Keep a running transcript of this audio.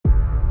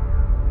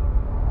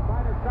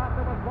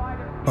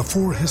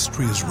Before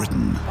history is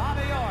written,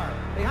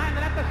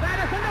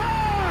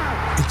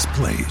 it's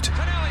played.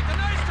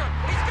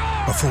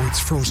 Before it's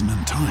frozen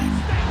in time,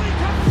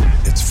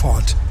 it's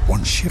fought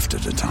one shift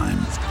at a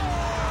time.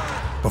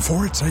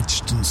 Before it's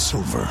etched in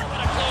silver,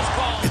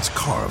 it's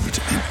carved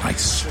in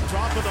ice.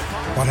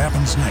 What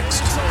happens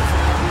next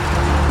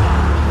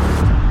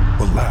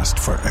will last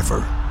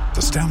forever.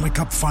 The Stanley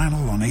Cup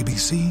Final on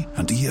ABC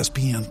and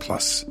ESPN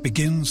Plus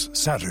begins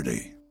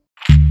Saturday.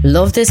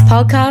 Love this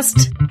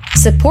podcast?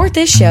 Support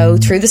this show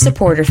through the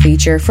supporter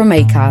feature from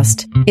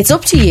Acast. It's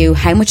up to you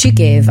how much you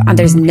give and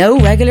there's no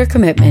regular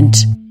commitment.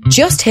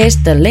 Just hit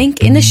the link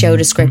in the show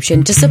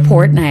description to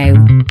support now.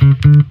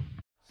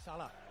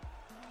 Salah.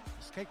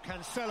 Escape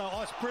Cancelo.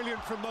 Oh, it's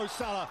brilliant from Mo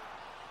Salah.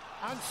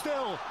 And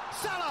still,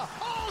 Salah.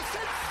 Oh,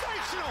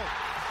 sensational!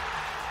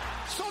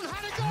 Son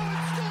had a goal and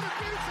scored a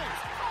beauty.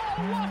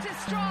 Oh, what a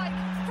strike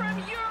from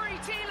Yuri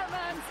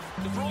Tielemans.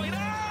 De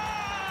Bruyne.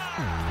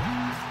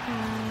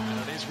 And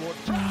it is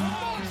Ward-Prowse.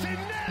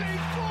 Martinelli,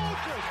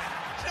 gorgeous.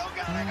 Still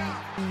going up.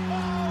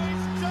 Oh,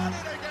 he's done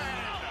it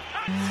again.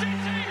 And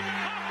City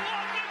have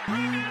won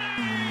the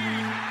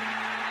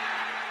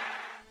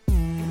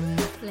Premier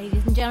League.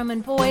 Ladies and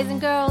gentlemen, boys and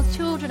girls,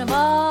 children of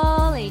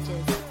all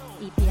ages,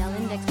 EPL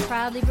Index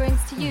proudly brings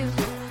to you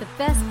the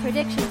best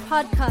prediction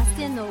podcast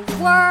in the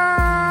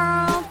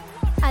world,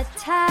 A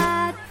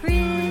Tad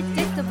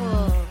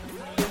Predictable,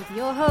 with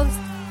your host,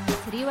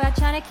 Siriwa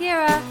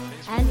Chanakira,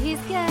 and his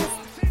guest,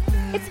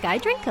 it's Guy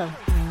Drinkle.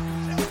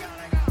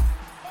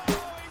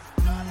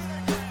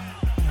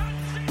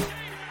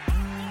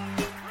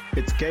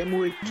 It's game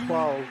week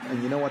 12,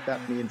 and you know what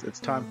that means. It's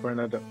time for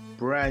another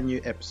brand new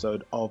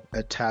episode of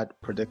A Tad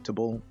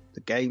Predictable.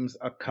 The games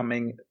are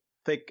coming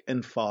thick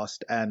and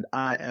fast, and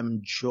I am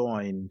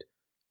joined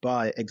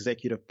by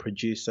executive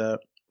producer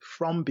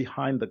from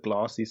behind the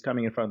glass. He's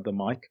coming in front of the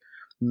mic,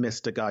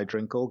 Mr. Guy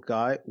Drinkle.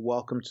 Guy,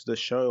 welcome to the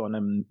show on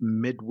a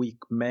midweek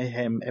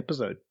Mayhem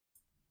episode.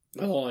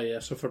 Oh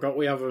yes, I forgot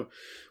we have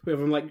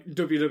them like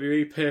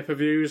WWE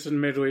pay-per-views and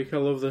midweek. I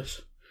love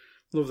this.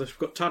 Love this. We've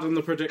got Tad and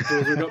the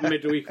Predictables. We've got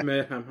midweek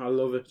Mayhem. I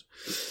love it.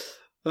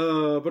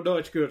 But no,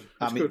 it's good.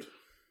 It's good.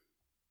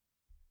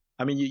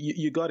 I mean,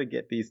 you got to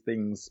get these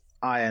things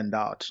ironed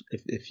out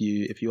if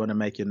you want to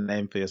make your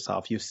name for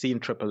yourself. You've seen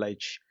Triple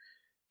H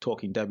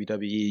talking WWE.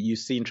 You've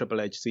seen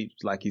Triple H seems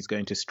like he's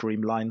going to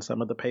streamline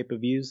some of the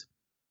pay-per-views.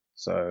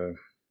 So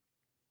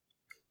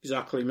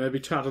exactly. Maybe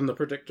Tad and the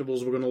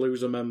Predictables were going to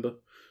lose a member.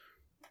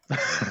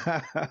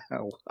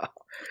 Wow.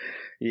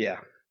 Yeah.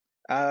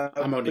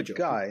 I'm only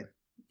joking. Guy.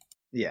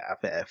 Yeah,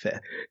 fair.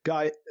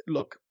 Guy,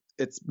 look,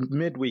 it's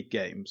midweek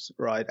games,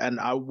 right? And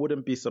I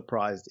wouldn't be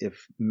surprised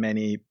if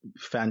many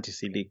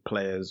fantasy league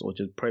players or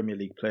just Premier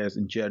League players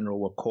in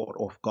general were caught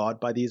off guard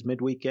by these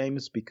midweek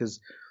games, because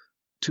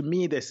to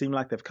me, they seem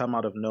like they've come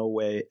out of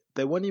nowhere.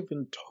 They weren't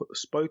even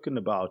spoken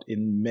about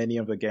in many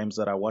of the games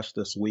that I watched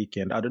this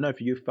weekend. I don't know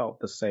if you felt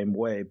the same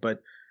way,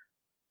 but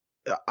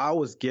I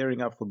was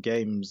gearing up for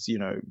games,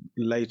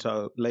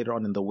 later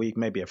on in the week,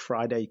 maybe a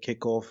Friday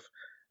kickoff.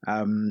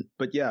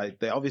 But yeah,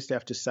 they obviously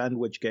have to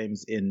sandwich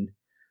games in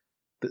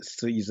this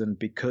season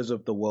because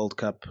of the World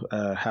Cup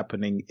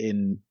happening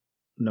in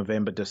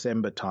November,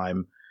 December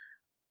time.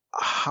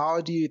 How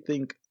do you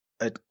think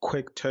a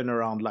quick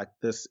turnaround like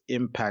this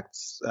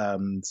impacts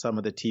some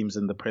of the teams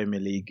in the Premier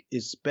League,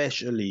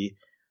 especially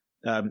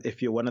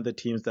if you're one of the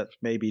teams that's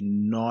maybe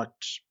not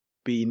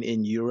been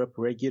in Europe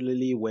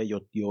regularly, where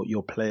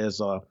your players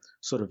are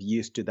sort of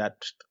used to that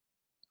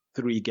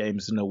 3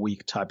 games in a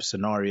week type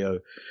scenario?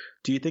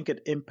 Do you think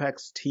it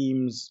impacts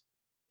teams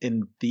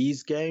in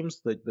these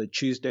games, the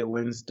Tuesday,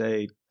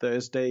 Wednesday,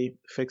 Thursday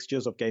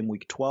fixtures of game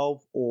week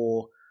 12,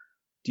 or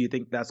do you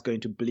think that's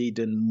going to bleed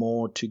in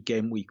more to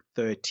game week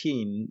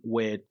 13,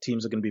 where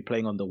teams are going to be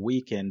playing on the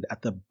weekend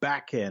at the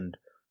back end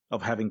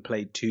of having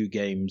played 2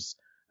 games,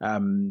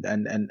 and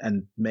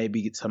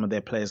maybe some of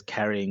their players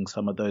carrying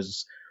some of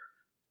those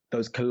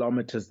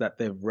kilometers that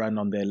they've run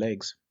on their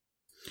legs?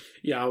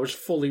 Yeah, I was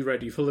fully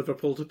ready for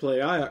Liverpool to play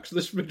Ajax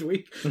this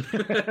midweek.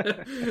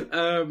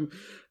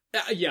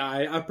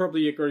 I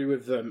probably agree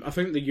with them. I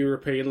think the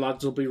European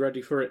lads will be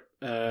ready for it.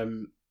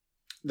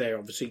 They've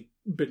obviously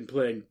been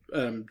playing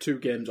 2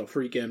 games or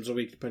 3 games a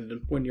week, depending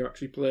on when you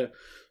actually play,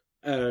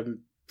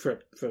 for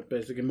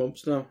basically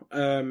months now.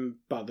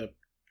 By the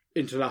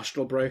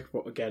international break,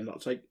 but again,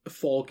 that's like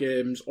 4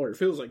 games, or it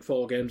feels like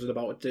 4 games in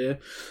about a day.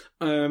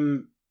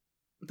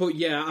 But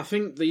yeah, I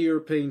think the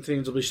European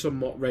teams will be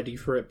somewhat ready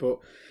for it, but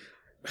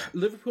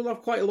Liverpool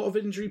have quite a lot of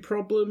injury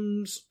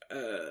problems.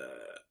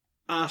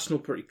 Arsenal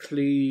pretty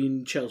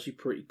clean, Chelsea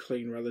pretty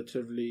clean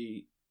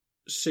relatively.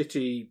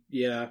 City,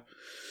 yeah.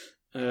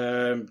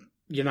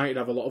 United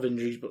have a lot of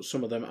injuries, but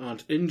some of them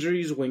aren't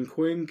injuries, wink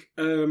wink.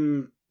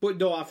 But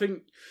no, I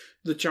think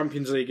the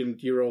Champions League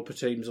and Europa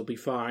teams will be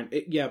fine.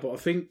 But I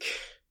think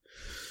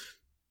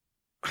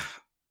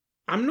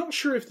I'm not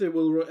sure if they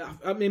will.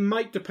 I mean, it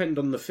might depend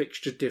on the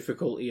fixture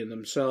difficulty in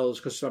themselves,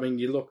 because, I mean,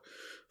 you look,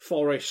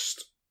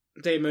 Forest,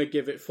 they may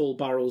give it full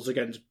barrels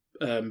against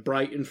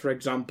Brighton, for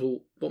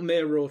example, but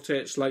may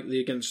rotate slightly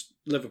against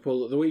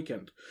Liverpool at the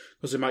weekend,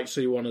 because they might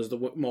see one as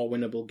the more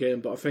winnable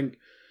game. But I think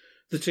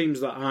the teams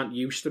that aren't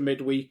used to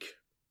midweek,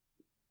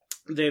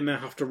 they may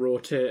have to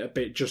rotate a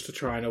bit just to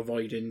try and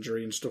avoid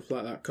injury and stuff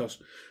like that, because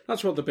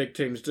that's what the big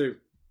teams do.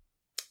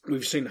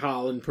 We've seen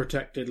Haaland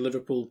protected,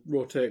 Liverpool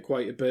rotate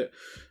quite a bit.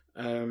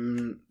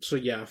 So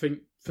yeah, I think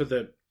for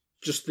the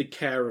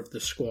care of the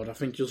squad, I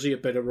think you'll see a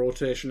bit of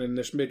rotation in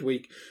this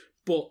midweek.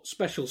 But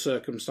special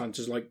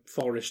circumstances like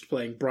Forest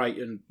playing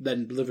Brighton,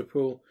 then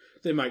Liverpool,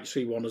 they might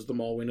see one as the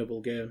more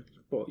winnable game.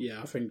 But yeah,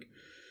 I think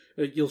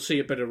you'll see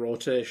a bit of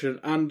rotation.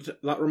 And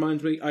that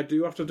reminds me, I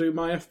do have to do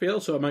my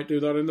FPL, so I might do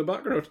that in the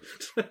background.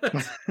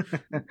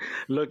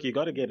 Look, you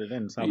got to get it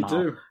in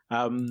somehow. You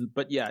do.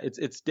 But yeah,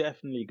 it's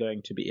definitely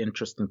going to be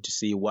interesting to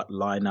see what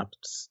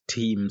lineups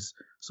teams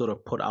sort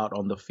of put out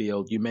on the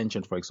field. You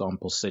mentioned, for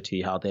example,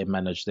 City, how they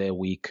managed their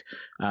week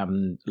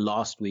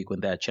last week when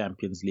they had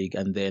Champions League,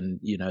 and then,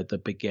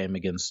 the big game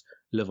against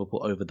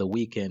Liverpool over the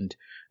weekend.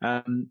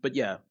 But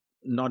yeah,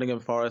 Nottingham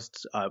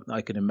Forest,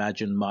 I can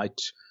imagine, might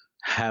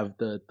have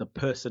the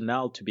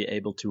personnel to be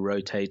able to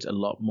rotate a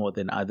lot more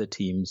than other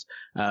teams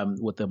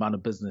with the amount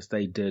of business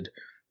they did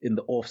in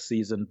the off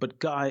season. But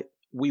Guy,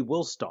 we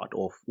will start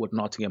off with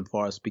Nottingham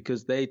Forest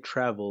because they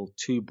travel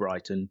to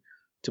Brighton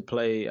to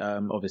play,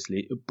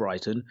 obviously,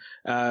 Brighton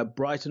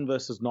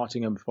versus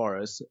Nottingham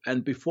Forest.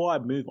 And before I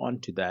move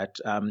on to that,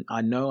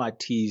 I know I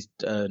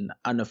teased an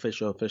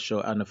unofficial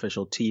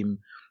team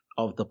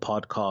of the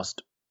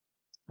podcast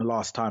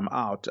last time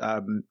out,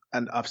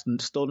 and I've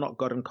still not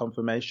gotten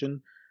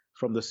confirmation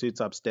from the suits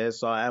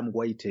upstairs, so I am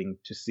waiting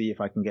to see if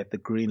I can get the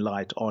green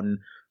light on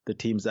the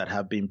teams that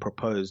have been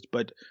proposed.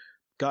 But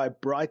Guy,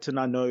 Brighton,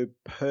 I know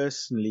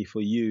personally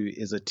for you,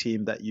 is a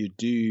team that you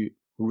do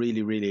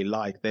really, really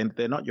like.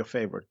 They're not your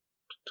favorite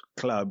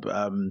club,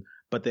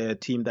 but they're a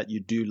team that you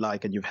do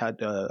like, and you've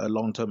had a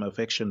long-term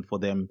affection for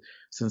them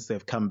since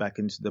they've come back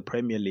into the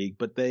Premier League.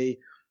 But they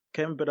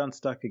came a bit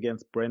unstuck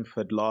against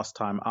Brentford last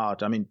time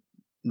out. I mean,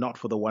 not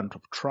for the want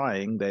of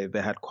trying. They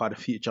had quite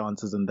a few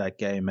chances in that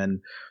game,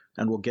 and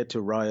we'll get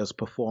to Raya's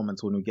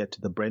performance when we get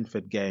to the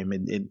Brentford game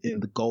in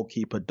the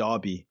goalkeeper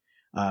derby.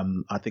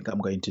 I think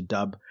I'm going to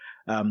dub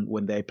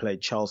when they play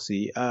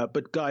Chelsea.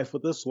 But Guy, for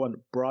this one,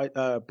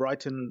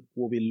 Brighton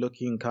will be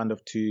looking kind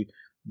of to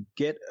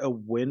get a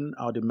win,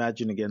 I'd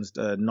imagine, against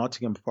a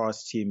Nottingham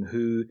Forest team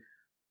who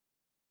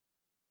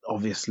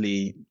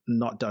obviously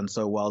not done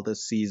so well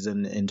this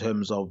season in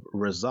terms of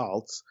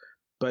results.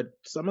 But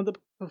some of the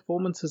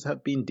performances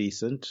have been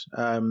decent.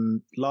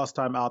 Last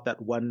time out, that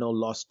 1-0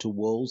 loss to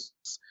Wolves.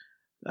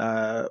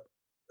 I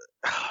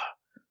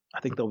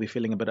think they'll be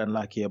feeling a bit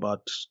unlucky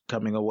about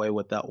coming away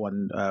with that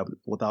one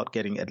without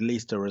getting at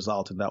least a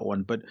result in that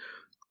one. But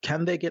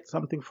can they get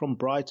something from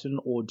Brighton,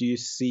 or do you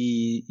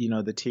see,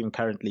 the team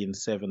currently in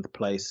 7th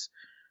place?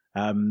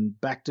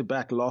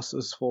 Back-to-back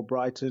losses for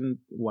Brighton,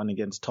 one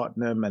against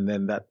Tottenham and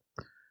then that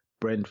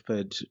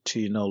Brentford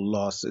 2-0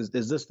 loss. Is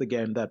this the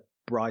game that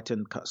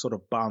Brighton sort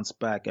of bounce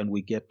back and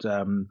we get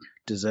De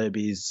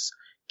Zerbi's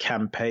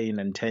campaign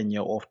and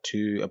tenure off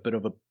to a bit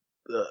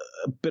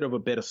of a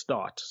better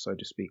start, so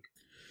to speak?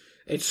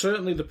 It's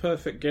certainly the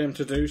perfect game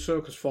to do so,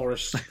 because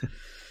Forest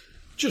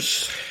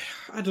just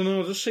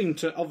seem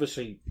to,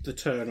 obviously the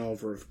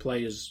turnover of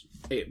players,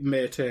 it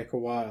may take a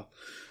while,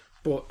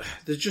 but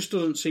there just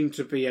doesn't seem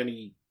to be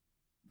any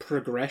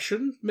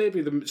progression.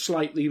 Maybe they're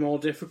slightly more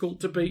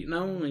difficult to beat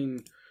now. I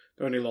mean,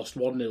 they only lost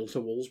 1-0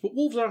 to Wolves, but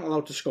Wolves aren't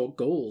allowed to score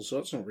goals, so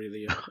that's not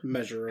really a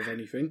measure of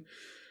anything.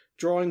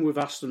 Drawing with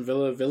Aston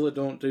Villa, Villa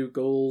don't do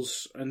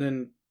goals, and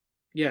then,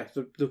 yeah,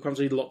 they'll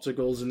concede lots of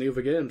goals in the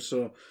other games,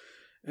 so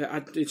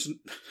and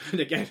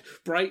again,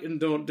 Brighton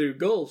don't do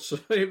goals, so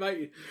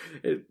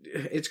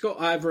it's got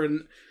either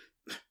an...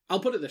 I'll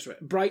put it this way,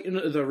 Brighton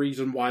are the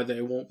reason why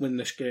they won't win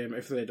this game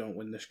if they don't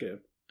win this game.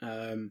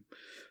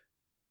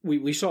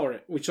 We saw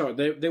it.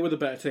 They were the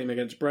better team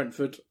against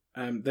Brentford.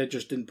 They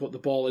just didn't put the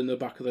ball in the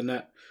back of the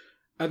net.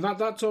 And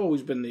that's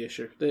always been the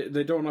issue.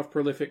 They don't have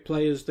prolific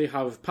players. They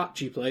have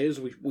patchy players.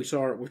 We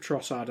saw it with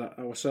Trossard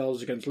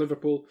ourselves against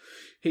Liverpool.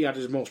 He had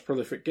his most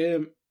prolific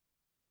game.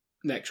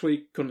 Next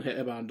week, couldn't hit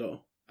a barn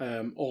door.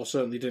 Or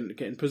certainly didn't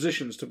get in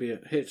positions to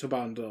hit a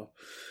barn door.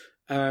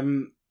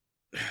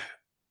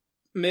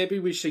 Maybe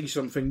we see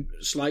something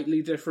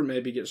slightly different.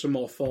 Maybe get some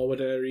more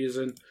forward areas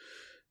in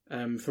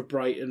for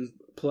Brighton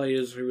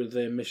players who are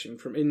there missing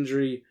from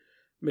injury.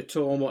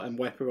 Mitoma and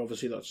Weber,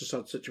 obviously that's a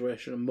sad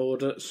situation, and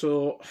Moda.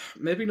 So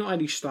maybe not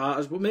any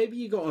starters, but maybe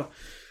you got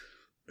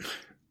to...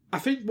 I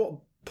think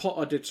what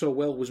Potter did so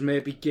well was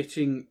maybe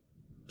getting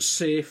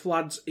safe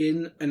lads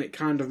in, and it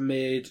kind of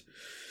made,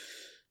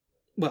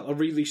 a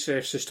really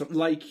safe system,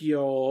 like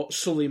your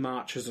Sully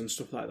marches and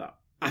stuff like that.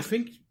 I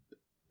think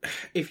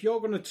if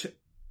you're going to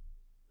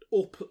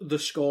up the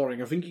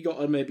scoring, I think you got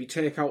to maybe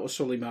take out a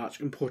Sully march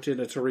and put in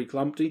a Tariq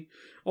Lamptey.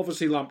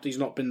 Obviously, Lamptey's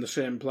not been the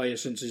same player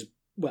since his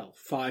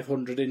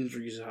 500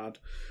 injuries he had.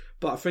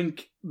 But I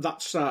think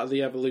that's start of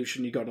the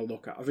evolution you got to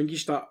look at. I think you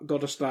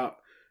got to start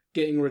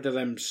getting rid of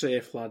them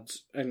safe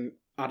lads and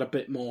add a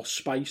bit more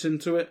spice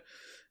into it.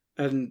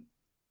 And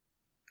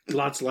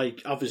lads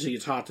like, obviously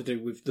it's hard to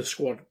do with the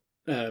squad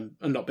and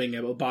not being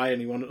able to buy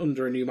anyone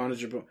under a new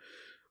manager, but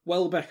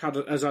Welbeck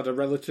has had a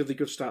relatively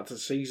good start to the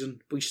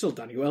season, but he's still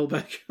Danny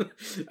Welbeck.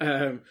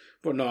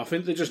 But no, I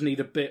think they just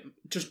need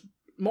just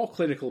more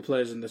clinical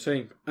players in the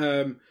team.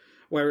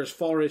 Whereas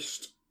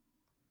Forest,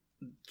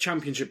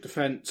 championship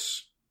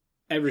defence,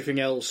 everything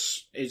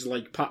else is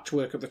like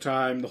patchwork at the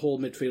time. The whole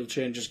midfield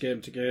changes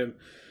game to game.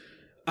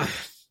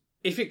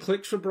 If it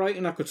clicks for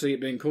Brighton, I could see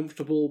it being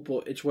comfortable,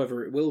 but it's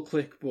whether it will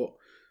click. But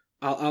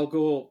I'll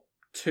go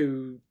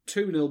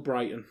 2-0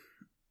 Brighton.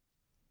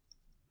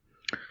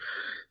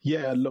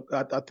 Yeah, look,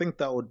 I think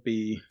that would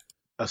be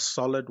a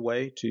solid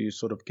way to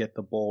sort of get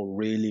the ball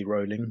really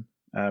rolling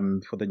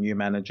for the new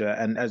manager.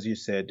 And as you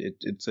said,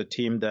 it's a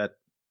team that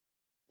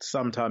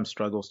sometimes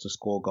struggles to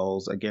score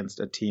goals against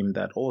a team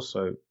that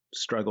also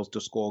struggles to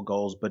score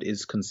goals but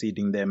is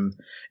conceding them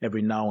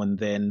every now and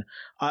then.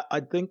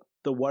 I think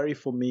the worry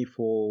for me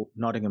for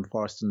Nottingham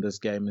Forest in this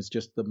game is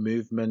just the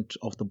movement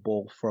of the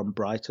ball from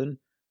Brighton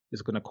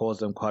is going to cause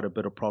them quite a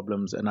bit of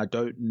problems. And I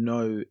don't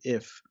know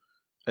if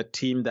a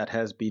team that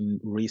has been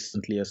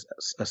recently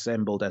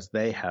assembled as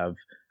they have,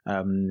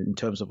 in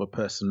terms of a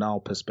personnel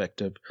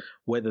perspective,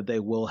 whether they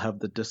will have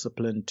the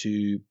discipline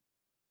to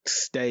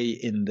stay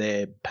in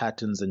their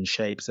patterns and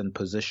shapes and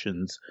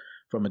positions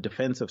from a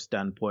defensive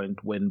standpoint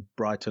when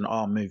Brighton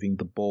are moving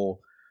the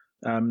ball,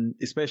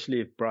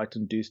 especially if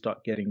Brighton do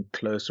start getting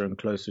closer and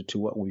closer to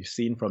what we've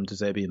seen from De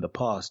Zerbi in the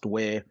past,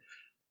 where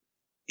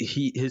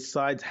his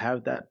sides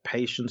have that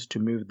patience to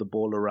move the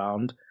ball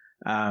around,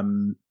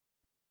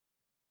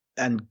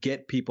 and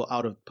get people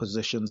out of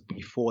positions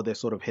before they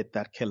sort of hit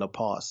that killer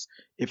pass.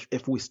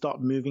 If we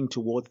start moving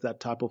towards that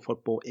type of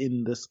football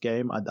in this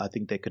game, I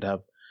think they could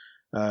have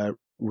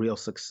real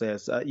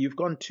success. You've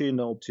gone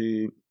 2-0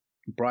 to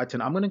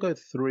Brighton. I'm going to go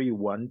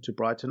 3-1 to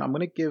Brighton. I'm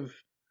going to give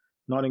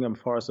Nottingham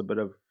Forest a bit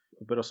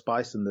of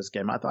spice in this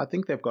game. I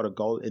think they've got a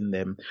goal in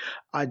them.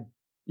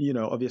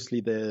 Obviously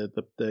they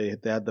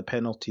had the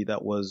penalty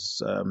that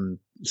was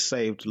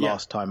saved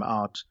last time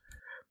out.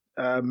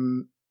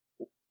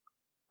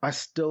 I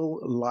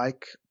still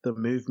like the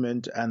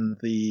movement and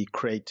the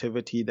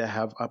creativity they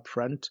have up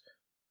front.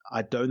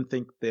 I don't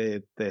think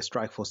their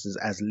strike force is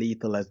as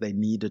lethal as they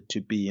needed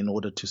to be in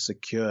order to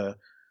secure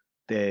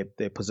their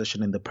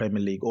position in the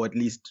Premier League, or at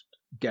least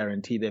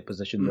guarantee their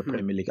position in the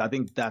Premier League. I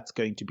think that's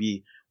going to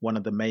be one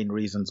of the main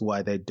reasons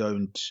why they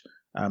don't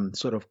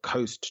sort of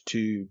coast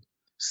to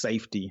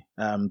safety.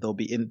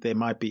 They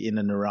might be in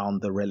and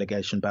around the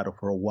relegation battle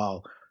for a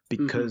while,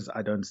 because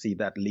I don't see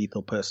that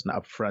lethal person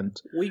up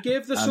front. We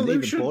gave the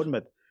solution.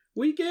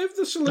 We gave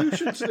the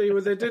solution today where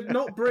they did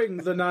not bring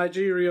the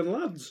Nigerian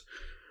lads.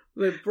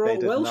 They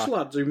brought Welsh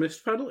lads who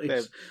missed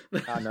penalties.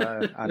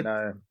 I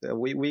know.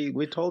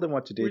 We told them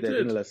what to do. They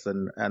didn't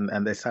listen,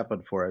 and they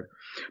suffered for it.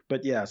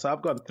 But yeah, so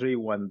I've got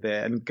 3-1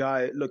 there. And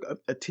Guy, look,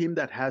 a team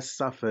that has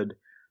suffered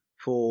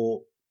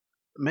for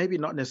maybe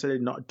not necessarily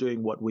not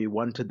doing what we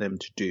wanted them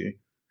to do,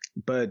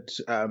 but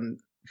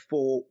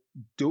for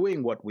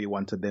doing what we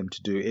wanted them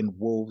to do in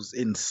Wolves,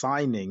 in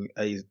signing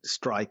a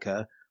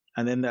striker,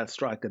 and then that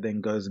striker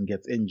then goes and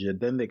gets injured.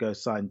 Then they go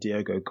sign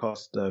Diego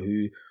Costa,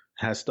 who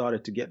has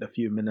started to get a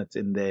few minutes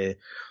in there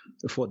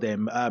for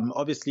them.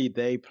 Obviously,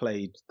 they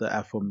played the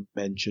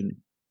aforementioned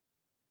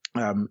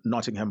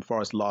Nottingham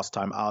Forest last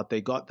time out.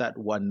 They got that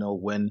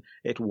 1-0 win.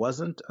 It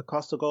wasn't a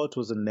Costa goal. It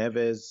was a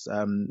Neves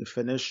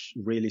finish,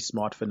 really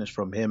smart finish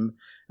from him,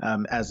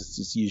 as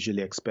is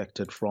usually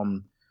expected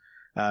from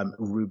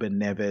Ruben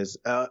Neves.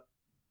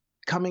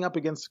 Coming up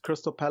against the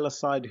Crystal Palace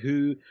side,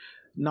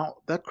 now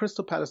that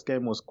Crystal Palace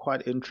game was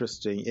quite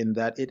interesting in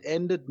that it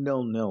ended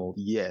 0-0,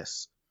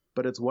 yes,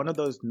 but it's one of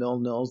those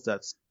 0-0s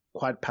that's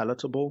quite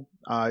palatable.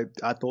 I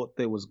thought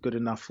there was good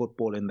enough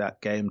football in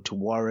that game to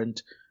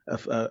warrant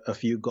a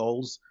few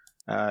goals.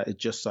 It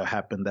just so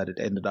happened that it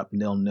ended up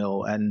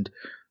 0-0. And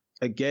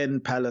again,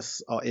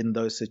 Palace are in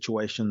those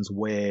situations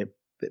where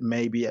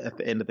maybe at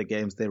the end of the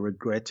games they're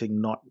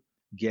regretting not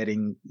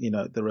getting,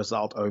 the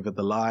result over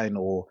the line,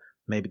 or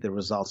maybe the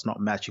results not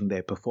matching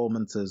their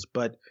performances.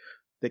 But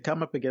they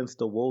come up against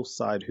the Wolves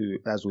side who,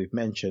 as we've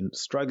mentioned,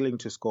 struggling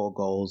to score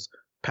goals.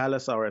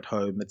 Palace are at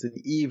home. It's an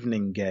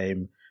evening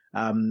game.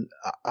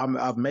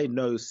 I've made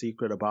no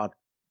secret about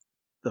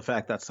the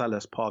fact that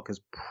Selhurst Park is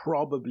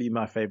probably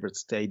my favorite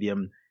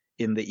stadium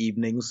in the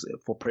evenings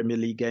for Premier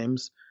League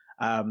games.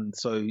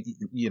 So,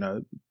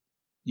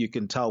 you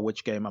can tell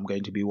which game I'm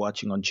going to be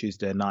watching on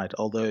Tuesday night,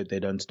 although they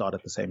don't start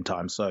at the same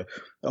time. So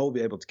I'll be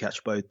able to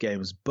catch both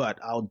games, but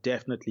I'll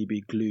definitely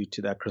be glued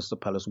to that Crystal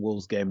Palace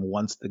Wolves game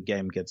once the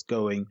game gets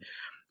going.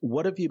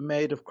 What have you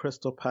made of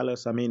Crystal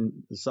Palace? I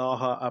mean,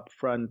 Zaha up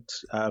front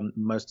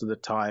most of the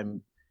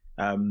time,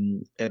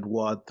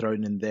 Edouard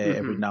thrown in there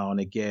every now and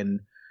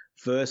again,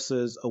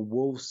 versus a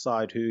Wolves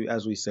side who,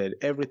 as we said,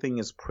 everything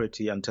is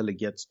pretty until it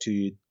gets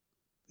to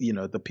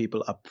the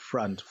people up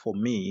front. For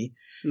me,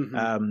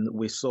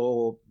 we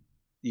saw,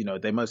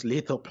 their most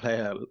lethal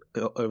player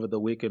over the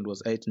weekend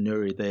was Ait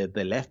Nouri,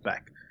 their left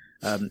back.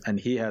 and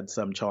he had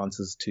some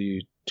chances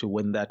to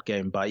win that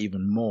game by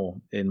even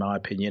more, in my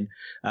opinion.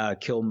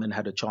 Kilman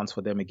had a chance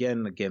for them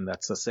again. Again,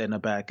 that's a centre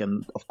back,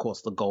 and of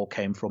course the goal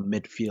came from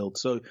midfield.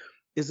 So,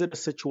 is it a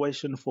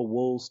situation for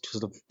Wolves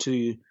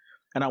to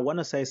and I want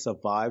to say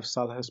survive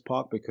Selhurst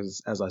Park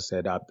because, as I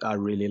said, I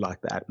really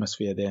like the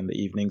atmosphere there in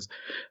the evenings.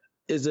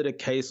 Is it a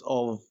case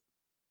of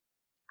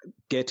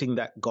getting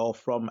that goal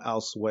from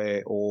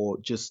elsewhere, or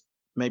just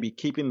maybe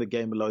keeping the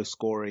game low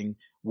scoring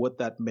with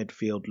that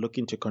midfield,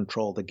 looking to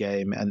control the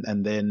game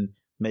and then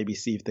maybe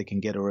see if they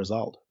can get a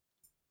result?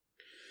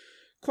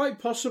 Quite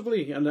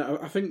possibly, and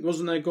I think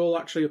wasn't their goal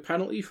actually a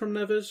penalty from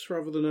Neves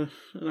rather than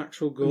an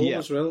actual goal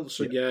as well?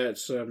 So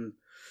it's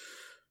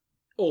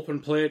open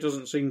play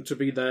doesn't seem to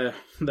be their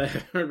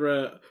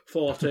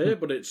forte,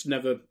 but it's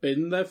never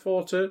been their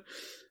forte.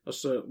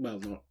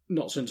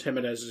 Not since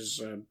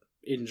Jimenez's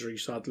injury,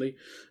 sadly,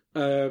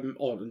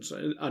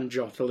 and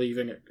Jota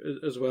leaving it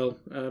as well.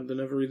 They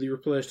never really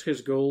replaced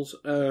his goals,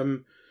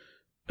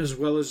 as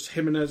well as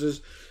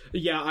Jimenez's.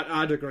 Yeah,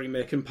 I'd agree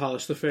making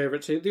Palace the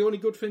favourite team. The only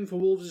good thing for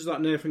Wolves is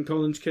that Nathan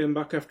Collins came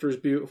back after his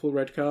beautiful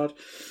red card.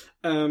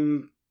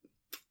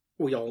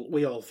 We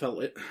all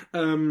felt it.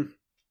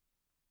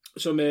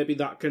 So maybe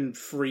that can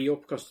free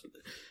up, because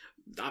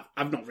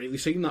I've not really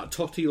seen that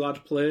Totti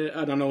lad play,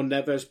 and I know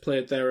Neves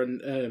played there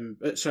and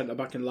at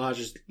centre-back in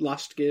Lage's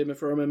last game,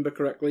 if I remember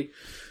correctly.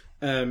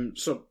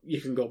 So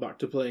you can go back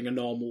to playing a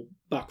normal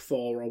back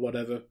four or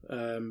whatever.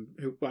 I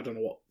don't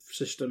know what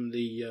system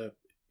the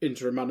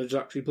interim manager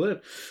actually played.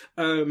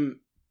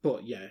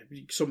 But yeah,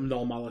 some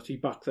normality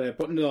back there.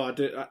 But no,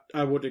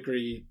 I would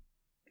agree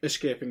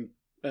escaping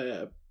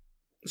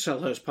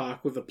Selhurst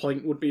Park with a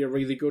point would be a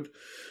really good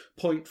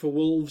point for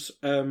Wolves,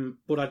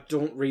 but I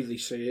don't really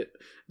see it.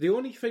 The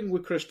only thing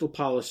with Crystal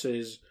Palace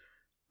is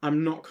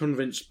I'm not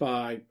convinced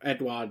by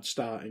Edouard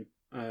starting.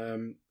 I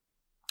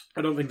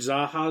don't think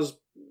Zaha's...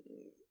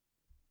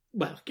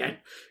 Well, again,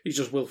 he's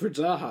just Wilfried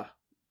Zaha.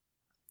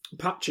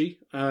 Patchy,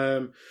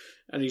 and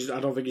I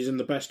don't think he's in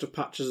the best of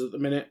patches at the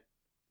minute.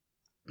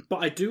 But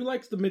I do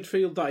like the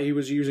midfield that he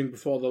was using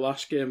before the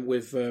last game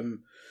with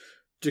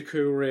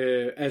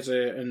Doucouré, Eze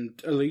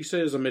and Elise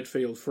as a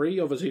midfield three.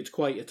 Obviously, it's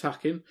quite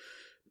attacking.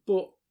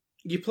 But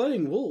you're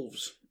playing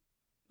Wolves.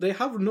 They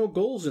have no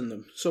goals in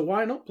them, so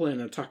why not play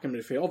an attacking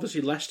midfield?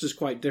 Obviously, Leicester's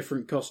quite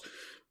different because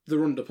they're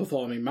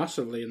underperforming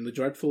massively and they're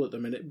dreadful at the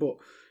minute, but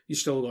you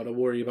still got to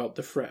worry about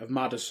the threat of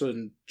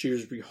Maddison,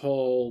 Dewsbury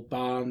Hall,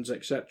 Barnes,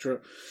 etc.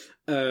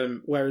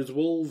 Whereas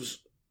Wolves,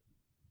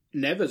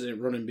 Neves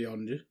ain't running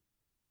beyond you.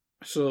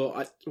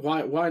 So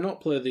why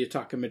not play the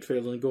attacking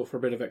midfield and go for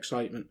a bit of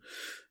excitement?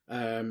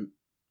 The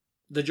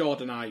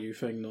Jordan Ayew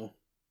thing, though.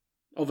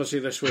 Obviously,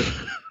 this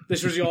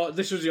was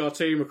your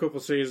team a couple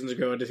of seasons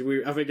ago, and I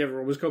think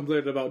everyone was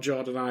complaining about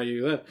Jordan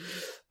Ayew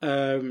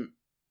there.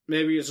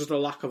 Maybe it's just a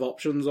lack of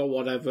options or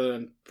whatever,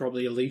 and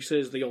probably Elise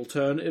is the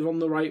alternative on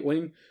the right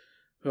wing.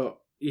 But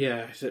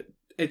yeah,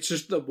 it's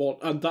just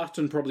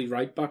and probably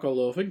right back.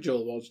 Although I think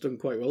Joel Ward's done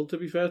quite well, to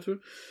be fair to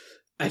him.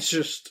 It's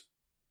just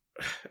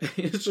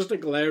a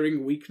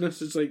glaring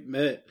weakness. It's like,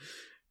 mate,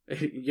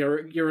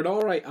 you're an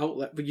all right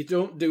outlet, but you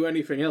don't do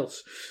anything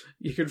else.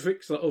 You can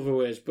fix that other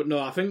ways. But no,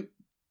 I think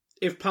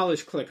if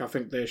Palace click, I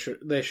think they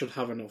should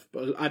have enough.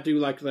 But I do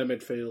like their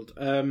midfield.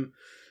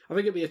 I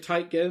think it'll be a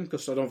tight game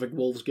because I don't think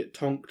Wolves get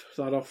tonked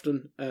that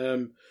often.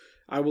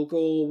 I will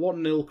go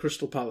 1-0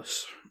 Crystal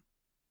Palace.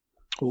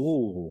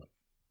 Ooh.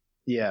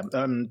 Yeah,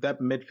 that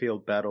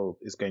midfield battle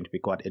is going to be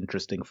quite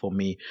interesting for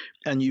me.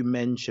 And you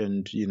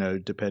mentioned,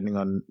 depending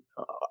on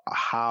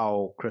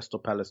how Crystal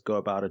Palace go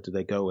about it, do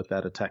they go with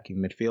that attacking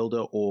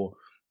midfielder, or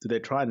do they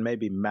try and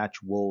maybe match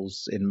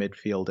Wolves in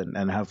midfield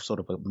and have sort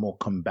of a more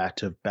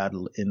combative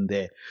battle in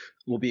there?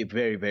 Will be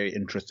very, very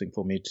interesting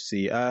for me to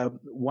see.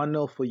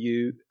 1-0 for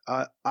you.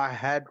 I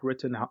had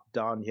written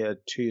down here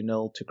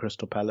 2-0 to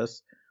Crystal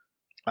Palace.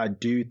 I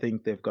do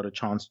think they've got a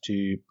chance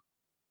to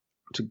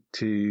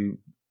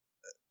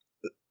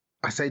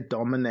I say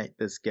dominate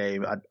this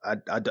game.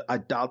 I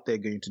doubt they're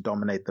going to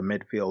dominate the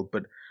midfield,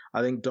 but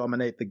I think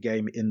dominate the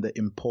game in the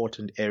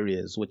important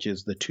areas, which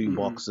is the two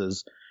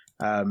boxes.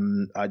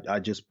 I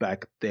just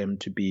back them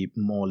to be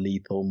more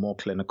lethal, more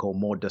clinical,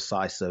 more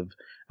decisive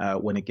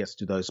when it gets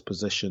to those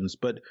positions.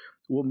 But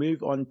we'll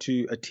move on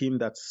to a team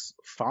that's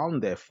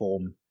found their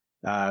form,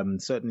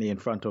 certainly in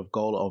front of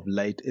goal of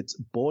late. It's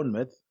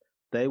Bournemouth.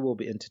 They will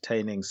be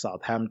entertaining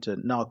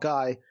Southampton. Now,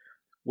 Guy,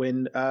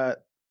 when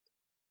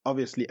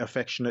obviously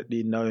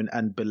affectionately known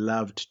and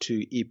beloved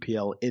to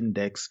EPL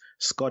Index,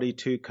 Scotty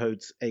Two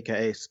Coats,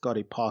 aka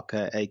Scotty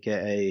Parker,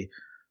 aka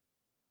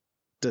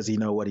does he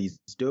know what he's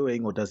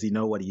doing or does he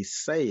know what he's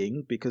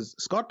saying? Because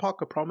Scott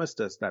Parker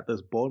promised us that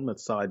this Bournemouth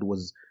side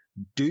was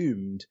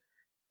doomed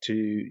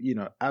to,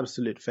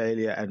 absolute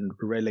failure and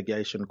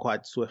relegation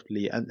quite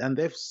swiftly. And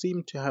they've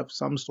seemed to have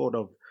some sort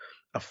of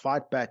a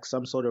fight back,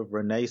 some sort of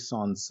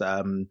renaissance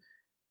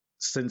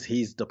since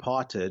he's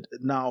departed.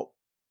 Now,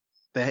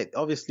 they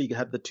obviously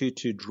had the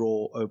 2-2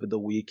 draw over the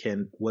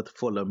weekend with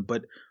Fulham,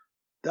 but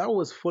that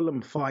was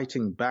Fulham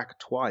fighting back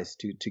twice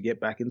to get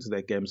back into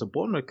that game. So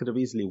Bournemouth could have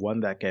easily won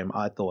that game,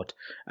 I thought.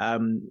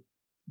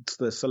 It's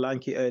the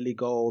Solanke early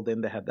goal,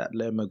 then they had that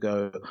Lerma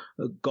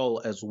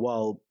goal as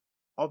well.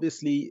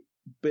 Obviously,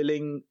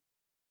 Billing,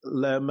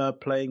 Lerma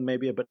playing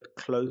maybe a bit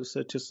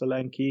closer to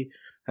Solanke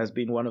has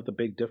been one of the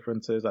big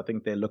differences. I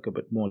think they look a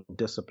bit more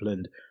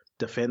disciplined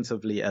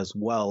defensively as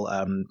well.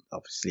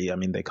 Obviously, I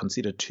mean, they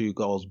conceded 2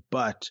 goals,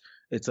 but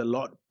it's a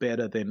lot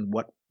better than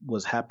what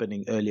was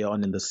happening earlier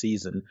on in the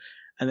season.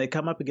 And they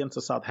come up against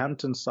a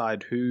Southampton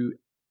side who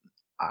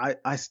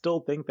I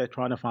still think they're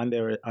trying to find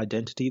their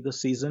identity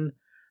this season.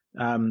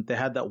 They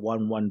had that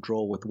 1-1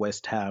 draw with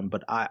West Ham,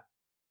 but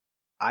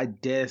I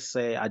dare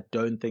say I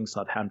don't think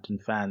Southampton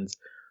fans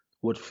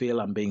would feel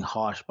I'm being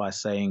harsh by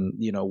saying,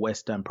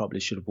 West Ham probably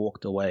should have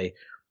walked away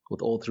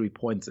with all 3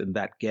 points in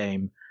that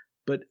game.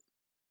 But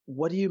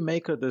what do you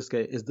make of this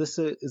game? Is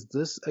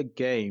this a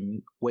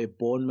game where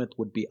Bournemouth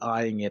would be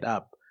eyeing it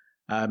up?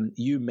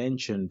 You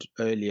mentioned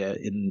earlier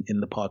in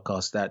the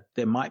podcast that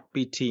there might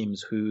be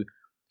teams who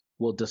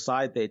will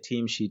decide their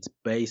team sheets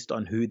based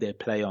on who they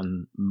play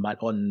on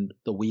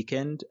the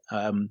weekend.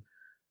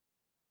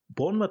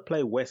 Bournemouth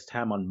play West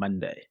Ham on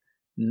Monday.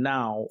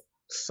 Now,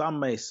 some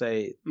may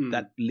say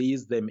that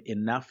leaves them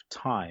enough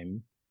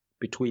time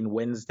between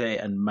Wednesday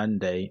and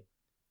Monday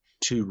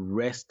to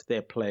rest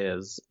their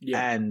players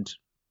and,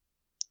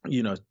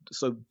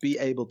 so be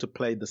able to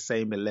play the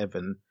same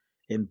 11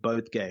 in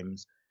both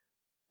games.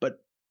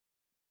 But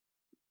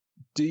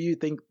do you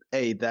think,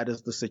 that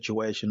is the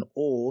situation,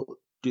 or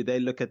do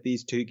they look at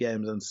these 2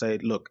 games and say,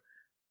 look,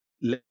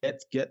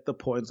 let's get the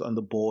points on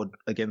the board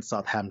against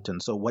Southampton.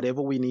 So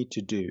whatever we need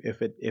to do,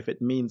 if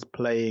it means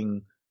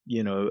playing,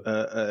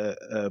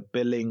 a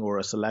Billing or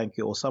a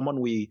Solanke or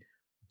someone we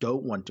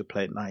don't want to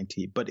play at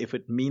 90, but if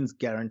it means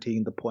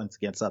guaranteeing the points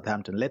against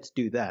Southampton, let's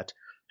do that.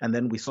 And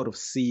then we sort of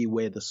see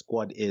where the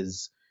squad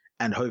is,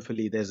 and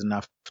hopefully there's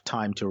enough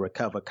time to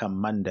recover come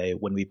Monday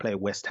when we play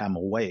West Ham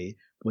away,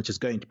 which is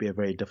going to be a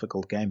very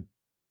difficult game.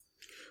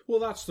 Well,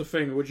 that's the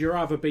thing. Would you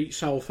rather beat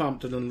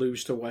Southampton and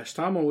lose to West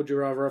Ham, or would you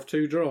rather have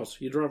 2 draws?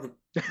 You'd rather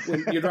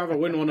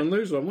win one and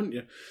lose one, wouldn't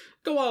you?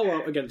 Go all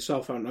out against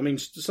Southampton. I mean,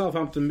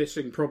 Southampton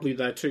missing probably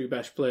their 2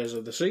 best players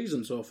of the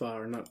season so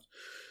far, and that's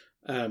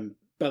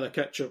Bella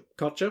Kotchup,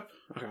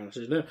 I can't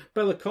say his name.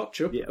 Bella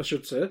Kotchup, I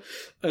should say,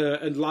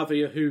 and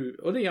Lavia, who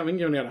he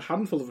only had a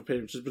handful of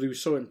appearances, but he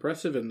was so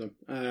impressive in them.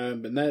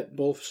 And they're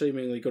both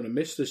seemingly going to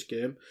miss this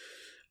game.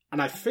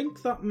 And I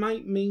think that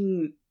might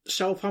mean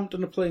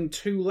Southampton are playing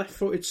 2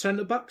 left-footed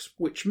centre-backs,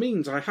 which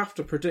means I have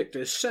to predict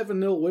a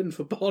 7-0 win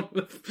for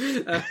Bournemouth.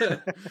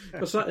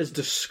 Because that is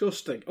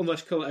disgusting.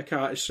 Unless Coletta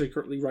Cart is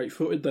secretly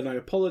right-footed, then I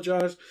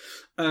apologise.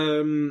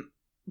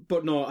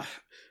 But no,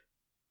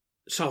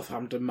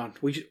 Southampton, man.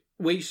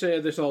 We say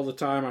this all the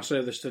time. I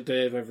say this to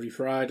Dave every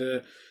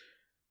Friday.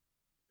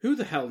 Who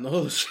the hell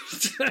knows?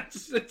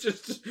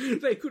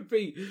 They could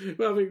be...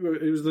 Well, I think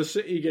it was the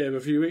City game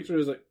a few weeks where it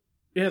was like,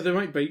 yeah, they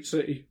might beat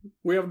City.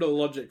 We have no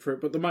logic for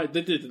it, but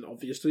they didn't,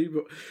 obviously.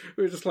 But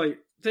we were just like,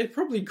 they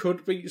probably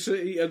could beat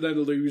City and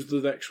then lose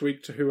the next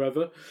week to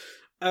whoever.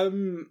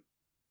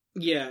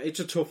 Yeah,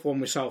 it's a tough one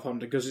with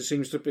Southampton because it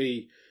seems to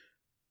be...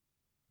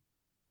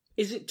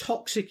 Is it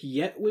toxic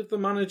yet with the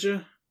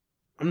manager?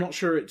 I'm not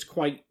sure it's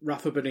quite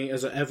Rafa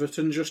Benitez at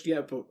Everton just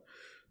yet, but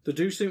they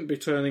do seem to be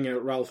turning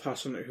out Ralph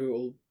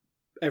Hasenhüttl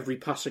every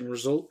passing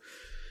result.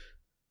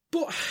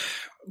 But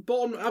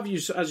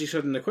Bournemouth, as you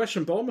said in the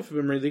question, Bournemouth have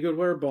been really good.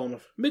 Where are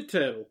Bournemouth?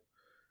 Mid-table.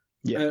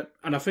 Yeah.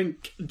 And I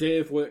think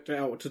Dave worked it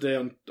out today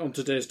on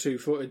today's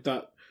 2-footed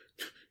that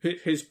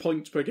his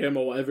points per game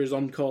or whatever is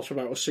on course for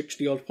about a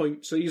 60-odd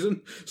point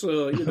season.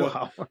 So,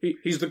 wow.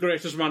 He's the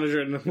greatest manager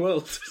in the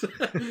world.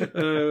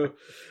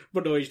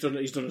 But no, he's done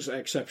an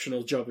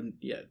exceptional job, and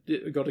yeah,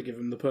 got to give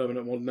him the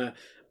permanent one there.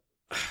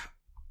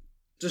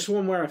 Just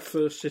one where I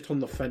first sit on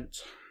the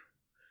fence.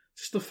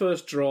 Just the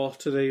first draw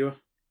today.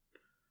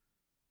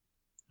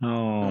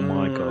 Oh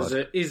my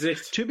God! Is it?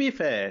 To be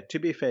fair,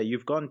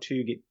 you've gone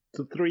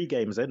 3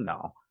 games in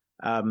now.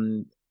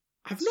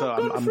 I've not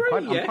gone for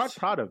it yet. I'm quite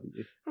proud of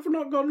you. I've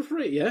not gone for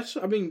it yet.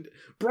 I mean,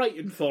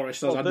 Brighton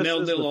Forest has had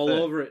 0-0 all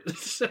over it.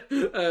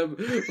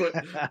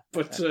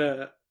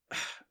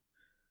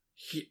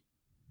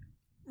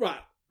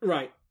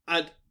 Right.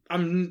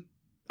 I'm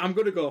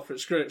going to go for it.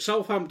 Screw it.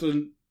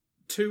 Southampton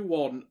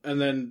 2-1,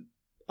 and then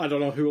I don't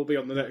know who will be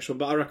on the next one,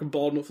 but I reckon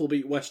Bournemouth will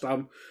beat West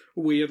Ham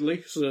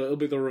weirdly, so it'll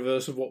be the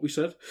reverse of what we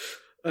said.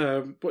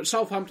 But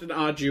Southampton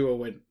are due a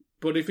win.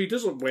 But if he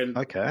doesn't win,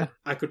 okay,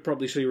 I could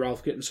probably see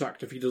Ralph getting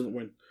sacked if he doesn't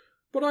win.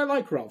 But I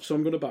like Ralph, so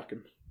I'm going to back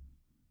him.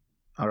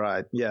 All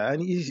right, yeah,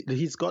 and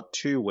he's got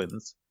 2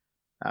 wins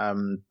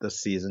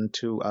this season,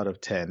 2 out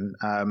of 10.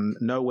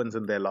 No wins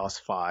in their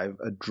last 5,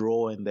 a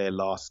draw in their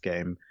last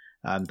game,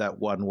 and that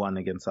 1-1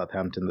 against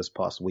Southampton this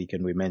past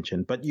weekend we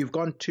mentioned. But you've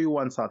gone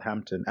 2-1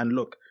 Southampton, and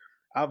look,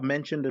 I've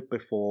mentioned it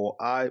before.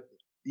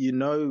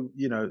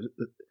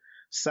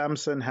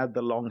 Samson had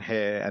the long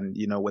hair, and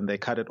when they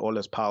cut it, all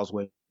his powers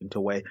went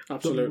away.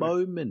 Absolutely.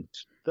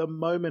 the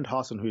moment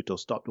Hasenhüttl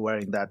stopped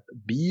wearing that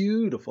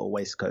beautiful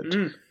waistcoat,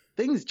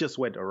 things just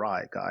went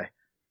awry, guy.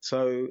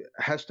 So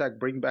hashtag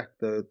bring back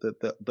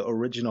the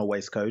original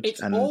waistcoat.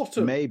 It's and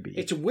autumn. Maybe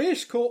it's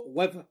waistcoat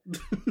weather.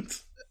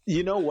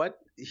 You know what?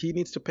 He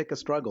needs to pick a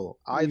struggle.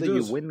 Either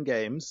you win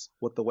games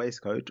with the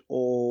waistcoat,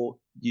 or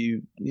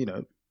you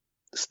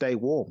stay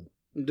warm.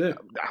 Yeah.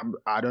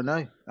 I don't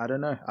know.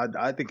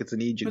 I think it's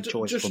an easy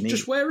choice for me.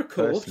 Just wear a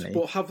coat, personally.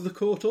 but have the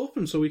coat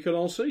open so we can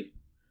all see.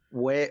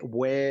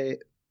 Wear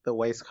the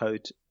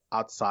waistcoat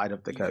outside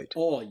of the coat.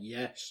 Oh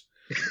yes.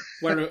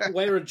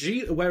 wear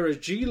a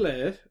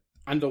gilet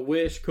and a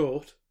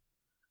waistcoat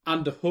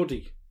and a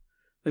hoodie.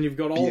 Then you've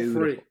got all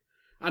three.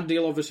 And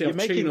he'll obviously have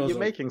chinos. You're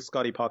making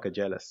Scotty Parker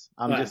jealous.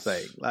 I'm just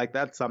saying, like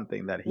that's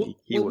something that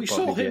he would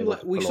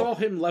we saw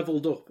him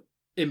leveled up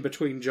in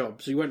between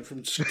jobs. He went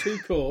from 2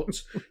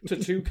 coats to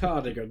 2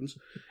 cardigans.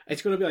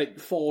 It's going to be like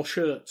 4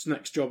 shirts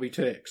next job he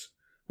takes,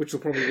 which will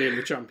probably be in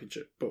the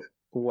championship. But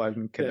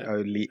one can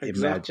only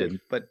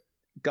imagine. But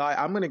Guy,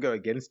 I'm going to go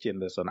against you in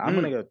this one. I'm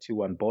going to go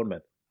 2-1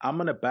 Bournemouth. I'm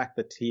going to back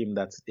the team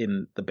that's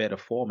in the better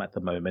form at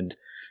the moment.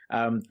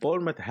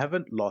 Bournemouth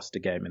haven't lost a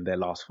game in their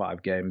last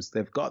 5 games.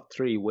 They've got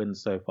 3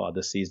 wins so far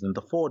this season.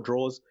 The 4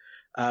 draws,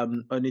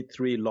 only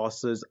 3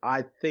 losses.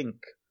 I think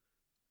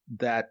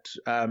that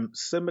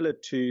similar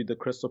to the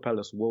Crystal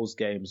Palace Wolves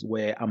games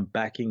where I'm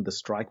backing the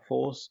strike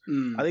force,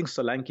 I think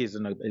Solanke is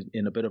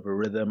in a bit of a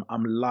rhythm.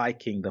 I'm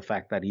liking the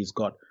fact that he's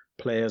got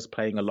players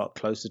playing a lot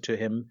closer to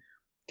him,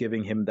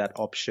 giving him that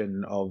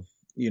option of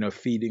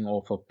feeding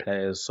off of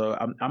players. So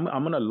I'm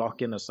going to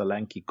lock in a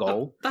Solanke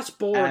goal. That's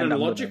boring and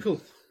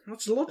logical.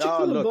 That's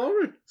logical and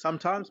boring.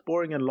 Sometimes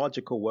boring and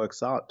logical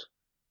works out.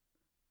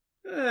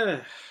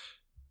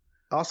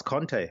 Ask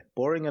Conte.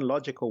 Boring and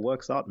logical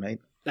works out, mate.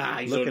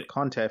 Look at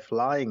Conte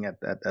flying at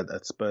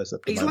Spurs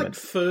at the moment.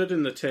 He's like 3rd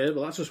in the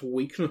table. That's just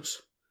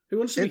weakness. Who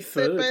wants to be 3rd? It's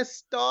their best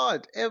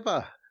start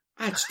ever.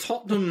 It's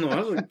Tottenham, though. That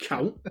doesn't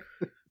count.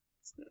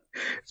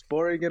 It's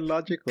boring and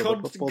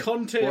logical.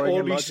 Conte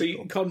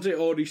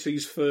already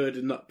sees 3rd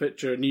in that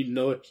picture, and you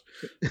know it.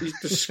 He's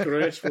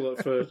disgraceful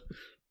at 3rd.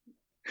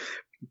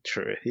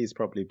 True, he's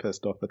probably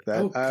pissed off at that.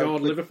 Oh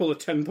God, Liverpool are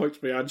 10 points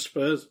behind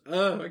Spurs.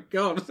 Oh my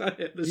God, I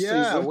hate this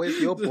season. Where's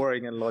your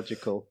boring and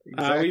logical?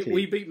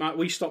 Exactly.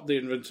 We stopped the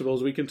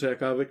Invincibles. We can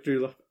take our victory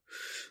lap.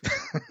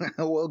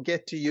 We'll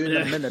get to you in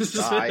a minute,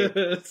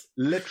 guy.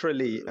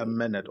 Literally a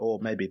minute, or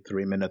maybe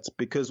 3 minutes,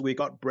 because we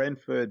got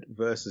Brentford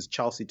versus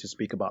Chelsea to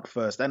speak about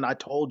first. And I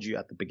told you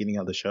at the beginning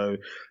of the show,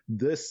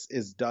 this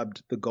is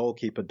dubbed the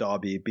goalkeeper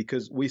derby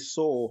because we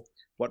saw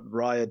what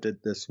Raya did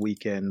this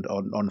weekend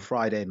on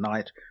Friday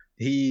night.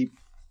 He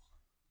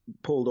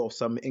pulled off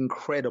some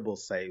incredible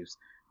saves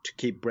to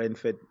keep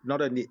Brentford not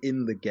only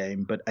in the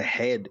game, but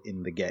ahead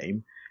in the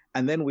game.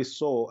 And then we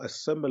saw a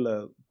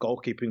similar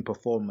goalkeeping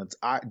performance,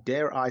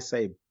 dare I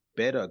say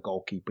better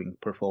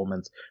goalkeeping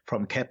performance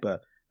from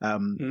Kepa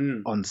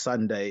on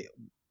Sunday.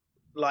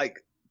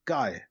 Like,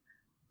 Guy,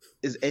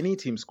 is any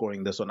team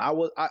scoring this one?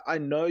 I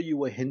know you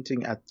were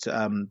hinting at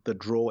the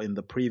draw in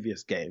the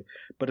previous game,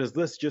 but is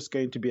this just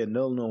going to be a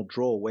 0-0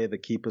 draw where the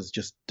keepers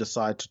just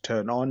decide to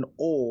turn on,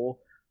 or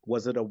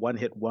was it a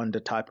one-hit wonder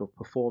type of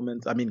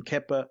performance? I mean,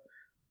 Kepa,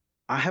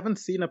 I haven't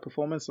seen a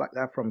performance like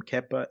that from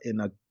Kepa in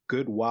a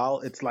good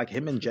while. It's like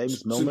him and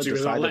James Milner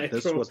decided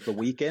this was the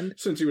weekend.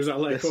 Since he was at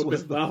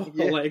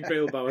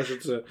Bilbao, I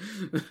should say.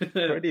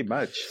 Pretty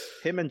much.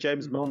 Him and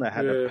James Milner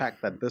had a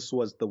pact that this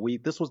was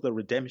the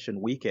redemption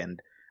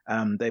weekend.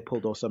 They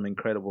pulled off some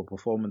incredible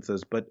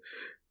performances. But,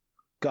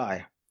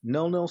 Guy,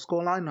 0-0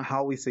 scoreline,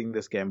 how are we seeing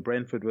this game?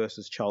 Brentford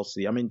versus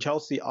Chelsea. I mean,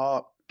 Chelsea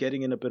are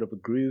getting in a bit of a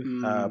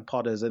groove.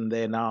 Potter's in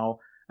there now.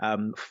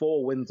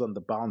 4 wins on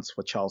the bounce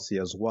for Chelsea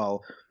as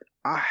well.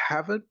 I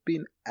haven't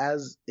been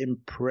as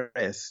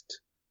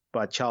impressed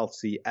by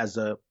Chelsea as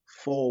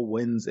 4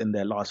 wins in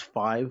their last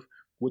 5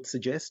 would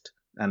suggest,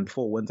 and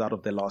 4 wins out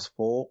of their last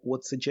 4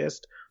 would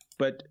suggest.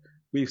 But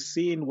we've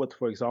seen with,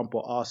 for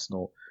example,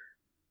 Arsenal,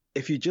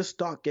 if you just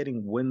start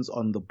getting wins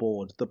on the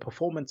board, the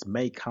performance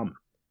may come.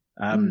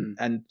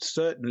 And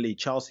certainly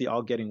Chelsea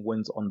are getting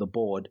wins on the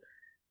board.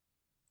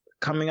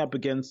 Coming up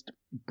against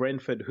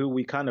Brentford, who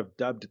we kind of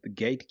dubbed the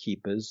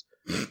gatekeepers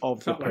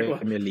of the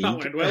Premier League.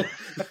 That went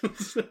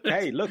well.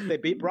 Hey, look, they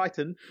beat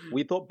Brighton.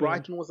 We thought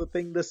Brighton was a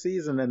thing this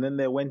season, and then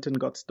they went and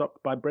got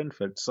stopped by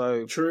Brentford.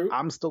 So true.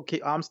 I'm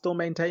still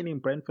maintaining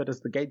Brentford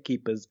as the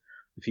gatekeepers.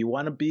 If you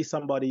want to be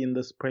somebody in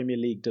this Premier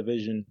League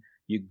division,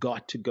 you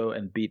got to go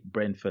and beat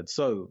Brentford.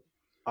 So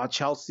are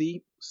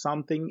Chelsea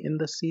something in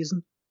this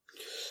season?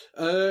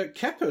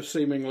 Kepa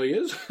seemingly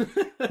is.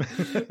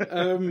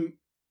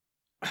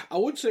 I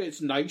would say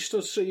it's nice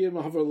to see him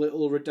have a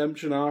little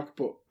redemption arc,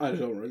 but I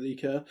don't really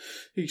care.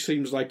 He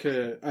seems like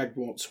I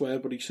won't swear,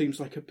 but he seems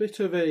like a bit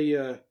of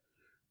a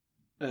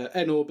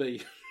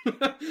NOB.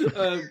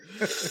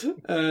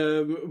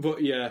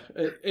 But yeah,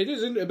 it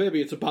isn't.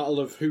 Maybe it's a battle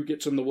of who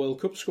gets in the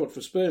World Cup squad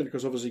for Spain,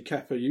 because obviously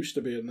Kepa used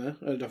to be in there,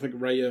 and I think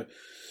Raya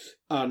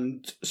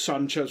and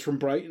Sanchez from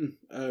Brighton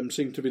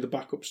seem to be the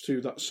backups to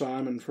that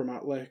Simon from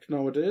Atletico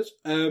nowadays.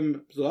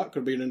 So that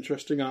could be an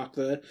interesting arc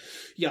there.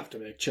 You have to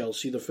make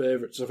Chelsea the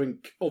favourites. I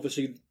think,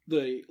 obviously,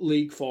 the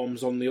league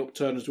form's on the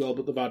upturn as well,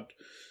 but they've had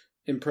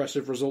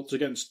impressive results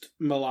against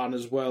Milan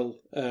as well.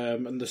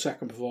 And the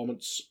second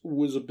performance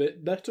was a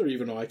bit better,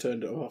 even though I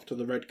turned it off after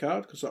the red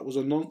card, because that was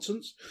a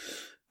nonsense.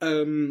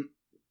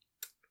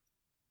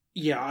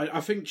 Yeah,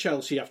 I think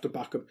Chelsea have to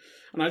back them.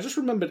 And I just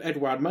remembered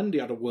Edouard Mendy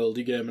had a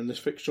worldie game in this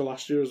fixture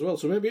last year as well,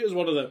 so maybe it was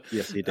one of them.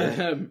 Yes, he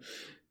did.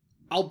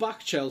 I'll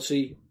back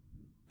Chelsea.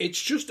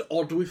 It's just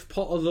odd with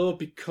Potter, though,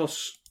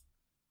 because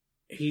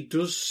he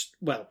does...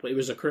 Well, it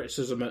was a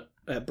criticism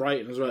at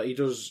Brighton as well. He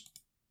does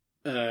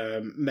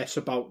mess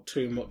about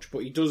too much, but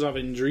he does have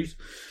injuries.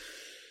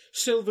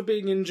 Silva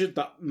being injured,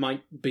 that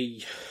might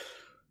be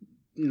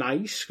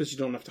nice, because you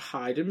don't have to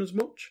hide him as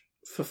much.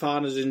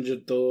 Fofana's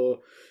injured,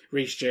 though.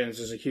 Reece James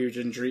is a huge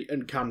injury,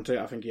 and Kante,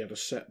 I think he had a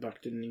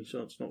setback, didn't he? So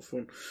that's not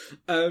fun.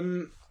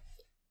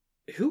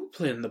 Who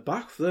play in the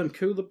back for them?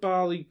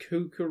 Koulibaly,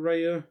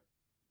 Cucurella,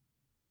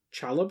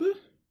 Chalobah?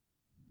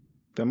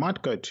 They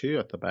might go 2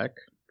 at the back.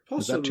 Possibly.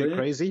 Is that too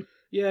crazy?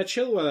 Yeah,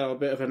 Chilwell had a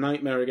bit of a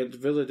nightmare against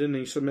Villa, didn't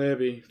he? So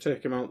maybe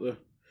take him out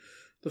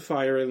the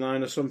firing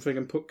line or something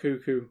and put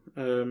Cuckoo.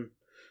 I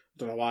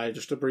don't know why I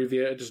just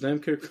abbreviated his name,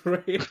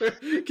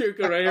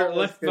 Cucurella at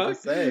left back.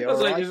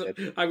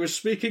 I was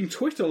speaking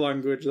Twitter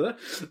language there.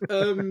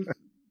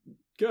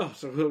 God,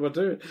 what am I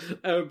doing?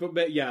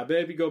 But yeah,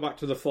 maybe go back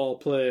to the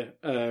 4-play,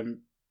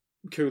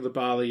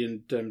 Koulibaly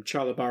and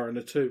Chalobah in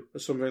a 2 or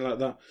something like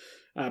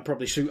that.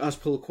 Probably suit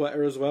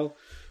Azpilicueta as well.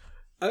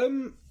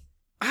 I'm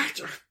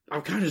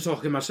kind of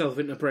talking myself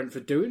into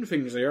Brentford doing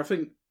things here. I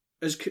think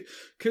as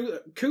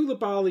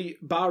Koulibaly,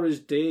 bar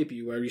his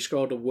debut where he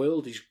scored a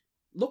world, he's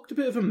looked a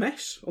bit of a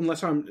mess,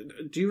 unless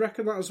do you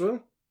reckon that as well?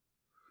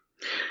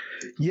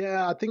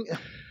 Yeah, I think...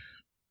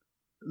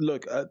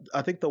 Look,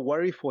 I think the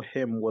worry for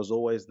him was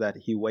always that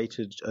he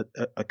waited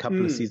a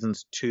couple of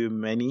seasons too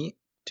many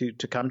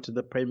to come to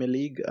the Premier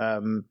League.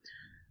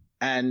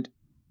 And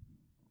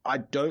I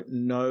don't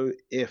know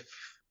if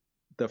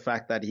the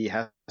fact that he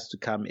has to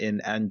come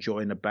in and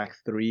join a back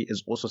 3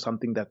 is also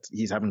something that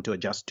he's having to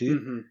adjust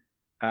to.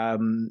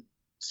 Mm-hmm.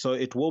 So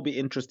it will be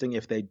interesting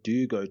if they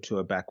do go to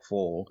a back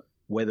 4,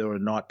 whether or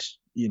not,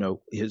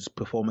 his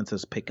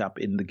performances pick up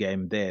in the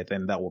game there,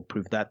 then that will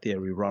prove that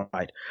theory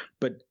right.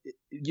 But,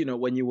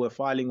 when you were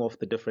filing off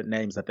the different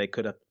names that they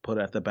could have put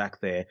at the back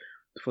there,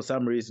 for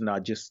some reason, I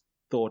just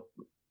thought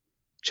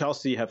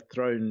Chelsea have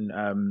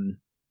thrown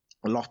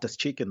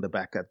Loftus-Cheek in the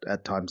back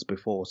at times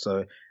before,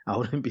 so I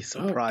wouldn't be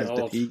surprised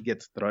if he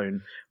gets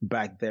thrown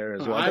back there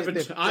as well.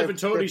 Ivan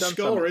Toney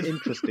scoring. Some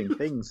interesting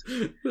things.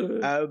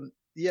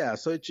 Yeah,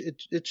 so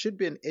it should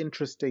be an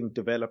interesting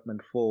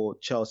development for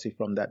Chelsea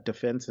from that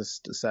defensive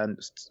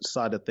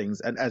side of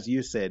things. And as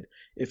you said,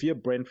 if you're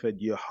Brentford,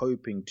 you're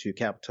hoping to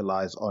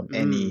capitalize on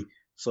any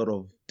sort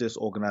of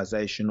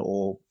disorganization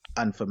or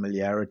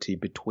unfamiliarity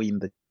between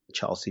the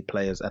Chelsea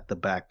players at the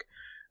back.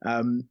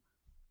 And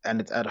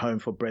it's at home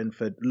for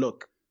Brentford.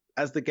 Look,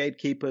 as the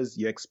gatekeepers,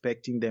 you're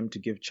expecting them to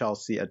give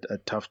Chelsea a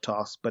tough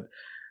task, but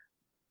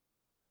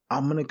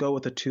I'm going to go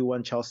with a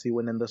 2-1 Chelsea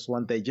win in this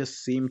one. They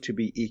just seem to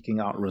be eking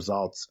out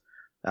results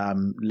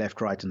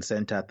left, right, and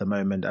centre at the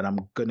moment. And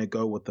I'm going to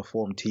go with the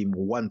form team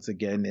once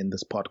again in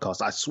this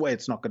podcast. I swear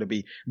it's not going to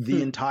be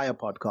the entire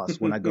podcast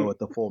when I go with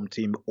the form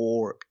team,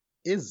 or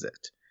is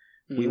it?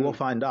 We will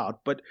find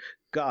out. But,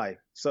 Guy,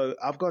 so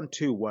I've gone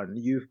 2-1.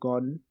 You've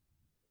gone...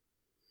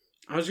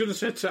 I was going to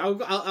say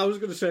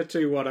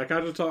 2-1. I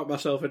kind of talked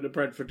myself into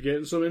Brentford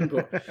getting something,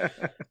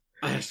 but...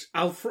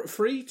 I'll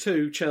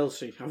 3-2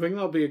 Chelsea. I think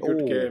that'll be a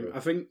good game.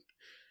 I think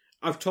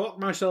I've talked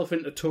myself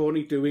into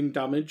Toney doing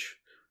damage.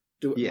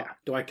 Do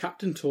I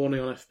captain Toney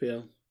on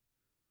FPL?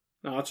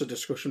 No, that's a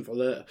discussion for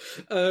later.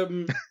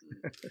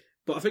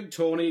 But I think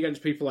Toney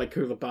against people like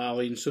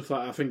Koulibaly and stuff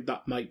like that, I think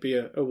that might be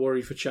a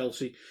worry for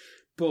Chelsea.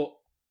 But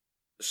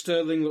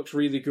Sterling looks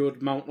really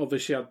good. Mount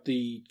obviously had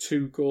the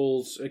 2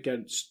 goals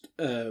against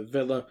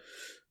Villa.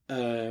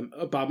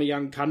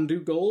 Aubameyang can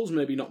do goals,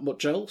 maybe not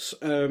much else.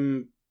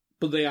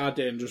 But they are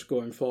dangerous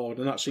going forward,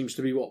 and that seems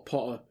to be what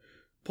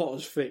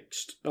Potter's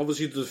fixed.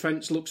 Obviously, the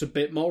defence looks a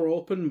bit more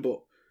open, but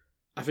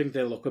I think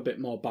they look a bit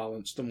more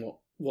balanced than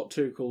what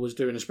Tuchel was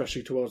doing,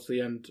 especially towards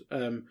the end.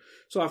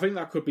 So I think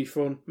that could be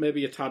fun.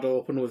 Maybe a tad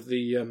open with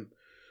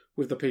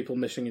the people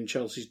missing in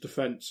Chelsea's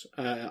defence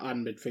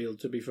and midfield,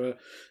 to be fair.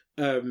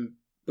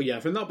 But yeah, I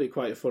think that'll be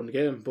quite a fun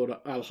game,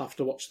 but I'll have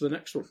to watch the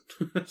next one.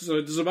 So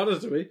it doesn't matter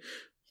to me.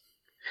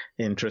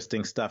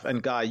 Interesting stuff.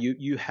 And Guy,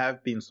 you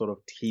have been sort of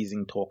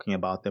talking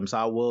about them, so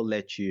I will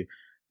let you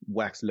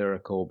wax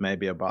lyrical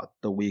maybe about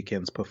the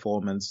weekend's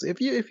performance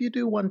if you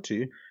do want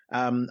to.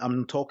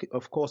 I'm talking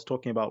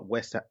about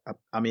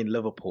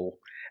Liverpool.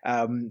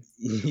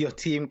 Your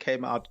team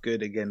came out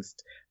good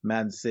against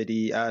Man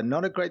City.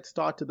 Not a great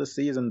start to the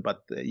season,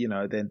 but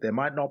they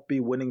might not be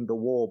winning the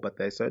war, but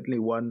they certainly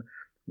won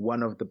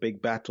one of the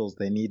big battles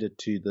they needed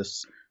to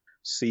this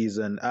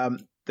season.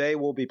 They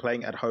will be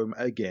playing at home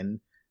again.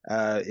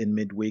 in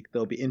midweek.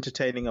 They'll be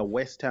entertaining a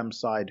West Ham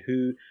side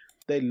who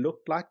they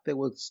looked like they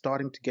were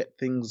starting to get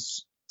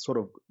things sort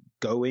of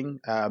going.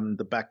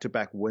 The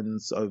back-to-back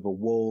wins over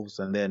Wolves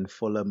and then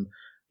Fulham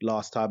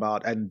last time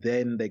out, and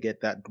then they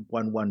get that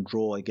 1-1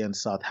 draw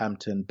against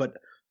Southampton. But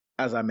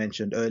as I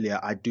mentioned earlier,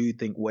 I do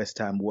think West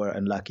Ham were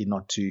unlucky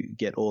not to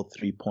get all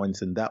 3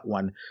 points in that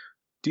one.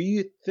 Do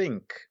you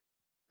think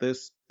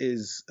this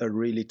is a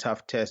really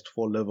tough test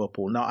for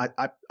Liverpool? Now,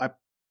 I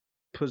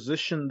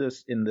position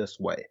this in this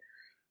way.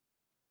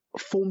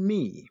 For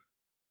me,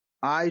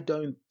 I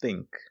don't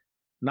think...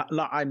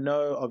 Now, I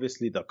know,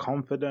 obviously, the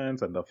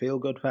confidence and the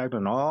feel-good factor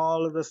and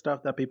all of the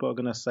stuff that people are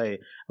going to say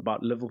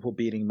about Liverpool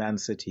beating Man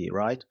City,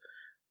 right?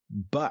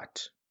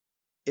 But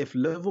if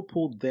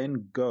Liverpool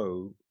then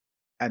go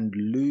and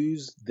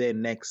lose their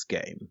next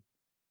game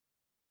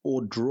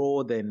or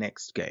draw their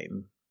next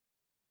game,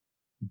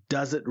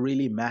 does it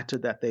really matter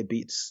that they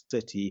beat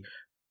City?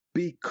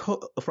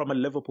 Because from a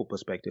Liverpool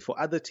perspective, for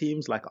other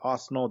teams like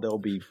Arsenal, they'll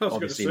be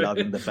obviously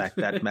loving the fact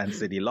that Man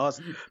City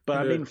lost. But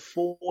I mean,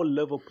 for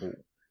Liverpool,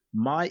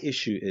 my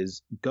issue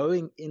is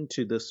going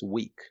into this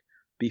week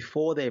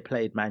before they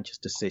played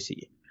Manchester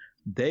City,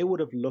 they would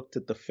have looked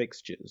at the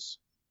fixtures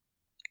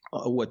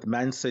with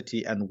Man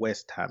City and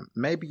West Ham.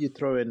 Maybe you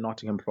throw in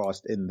Nottingham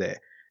Forest in there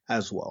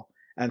as well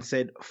and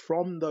said,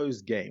 from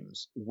those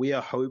games, we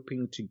are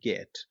hoping to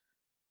get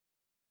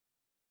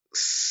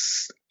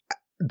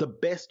the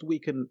best we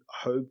can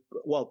hope.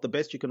 Well, the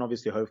best you can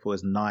obviously hope for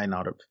is 9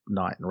 out of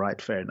 9,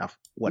 right? Fair enough.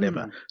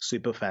 Whatever.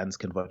 Super fans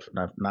can vote for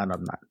 9 out of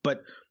 9.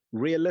 But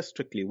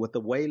realistically, with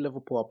the way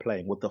Liverpool are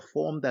playing, with the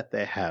form that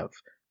they have,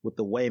 with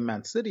the way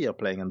Man City are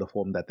playing and the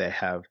form that they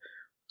have,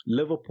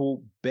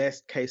 Liverpool,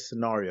 best case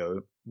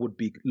scenario, would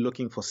be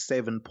looking for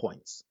 7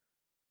 points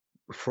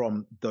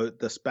from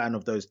the span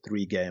of those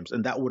 3 games.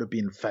 And that would have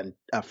been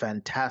a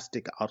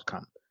fantastic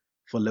outcome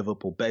for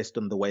Liverpool based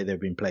on the way they've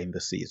been playing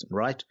this season,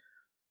 right?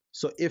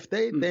 So if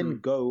they then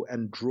go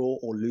and draw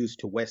or lose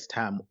to West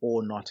Ham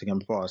or Nottingham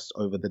Forest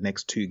over the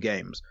next 2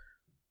 games,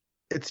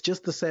 it's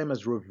just the same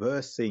as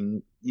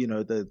reversing,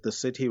 the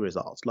City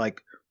results.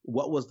 Like,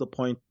 what was the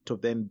point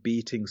of then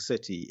beating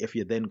City if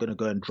you're then going to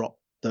go and drop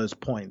those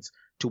points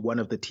to one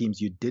of the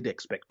teams you did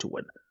expect to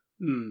win?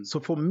 So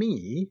for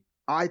me,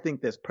 I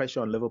think there's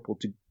pressure on Liverpool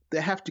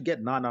they have to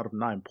get 9 out of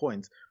 9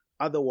 points.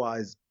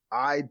 Otherwise,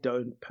 I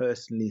don't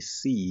personally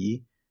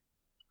see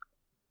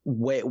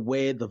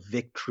where the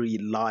victory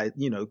lies,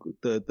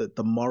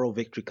 the moral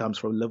victory comes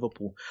from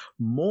Liverpool.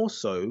 More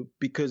so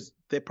because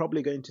they're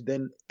probably going to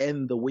then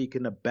end the week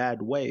in a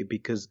bad way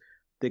because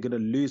they're going to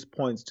lose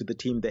points to the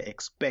team they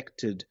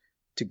expected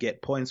to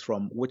get points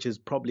from, which is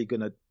probably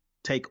going to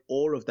take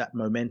all of that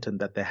momentum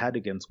that they had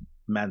against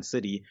Man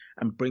City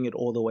and bring it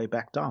all the way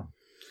back down.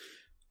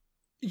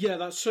 Yeah,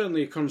 that's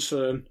certainly a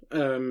concern.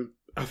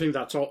 I think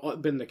that's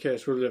been the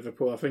case with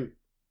Liverpool. I think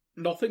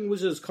nothing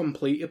was as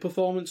complete a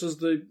performance as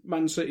the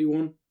Man City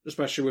one,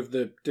 especially with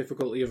the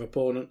difficulty of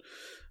opponent.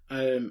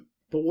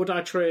 But would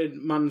I trade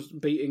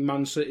beating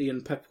Man City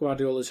and Pep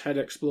Guardiola's head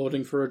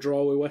exploding for a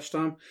draw with West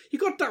Ham? You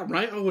got damn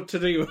right I would to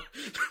do.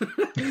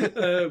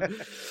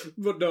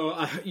 But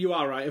no, you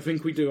are right. I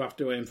think we do have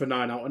to aim for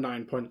 9 out of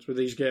 9 points with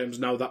these games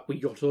now that we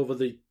got over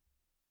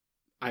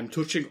I'm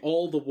touching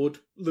all the wood,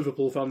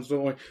 Liverpool fans,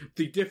 don't worry,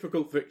 the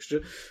difficult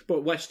fixture.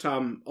 But West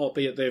Ham,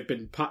 albeit they've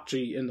been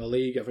patchy in the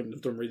league, I think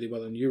they've done really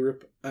well in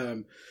Europe.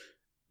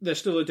 They're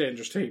still a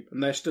dangerous team,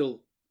 and they're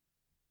still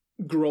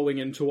growing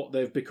into what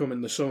they've become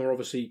in the summer.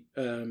 Obviously,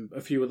 a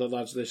few of the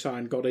lads they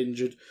signed got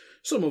injured.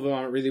 Some of them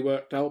aren't really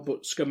worked out,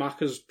 but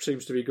Scamacca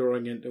seems to be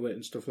growing into it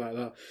and stuff like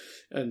that.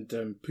 And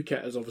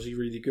Paqueta's obviously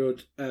really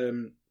good.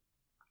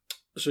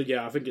 So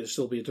yeah, I think it'll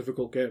still be a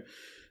difficult game.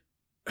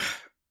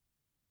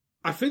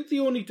 I think the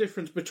only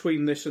difference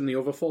between this and the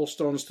other 4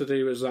 stones to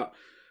do is that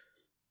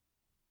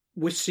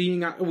we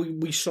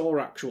saw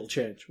actual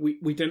change.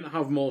 We didn't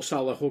have Mo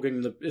Salah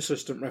hugging the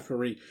assistant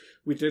referee.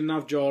 We didn't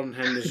have Jordan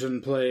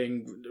Henderson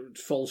playing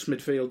false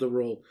midfielder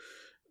role.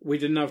 We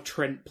didn't have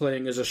Trent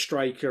playing as a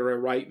striker, a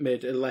right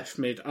mid, a left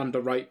mid, and a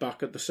right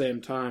back at the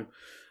same time.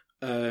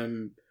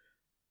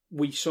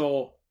 We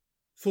saw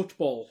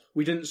football.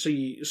 We didn't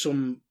see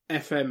some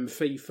FM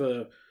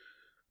FIFA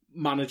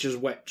manager's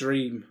wet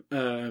dream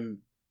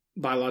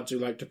by lads who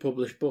like to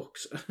publish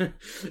books.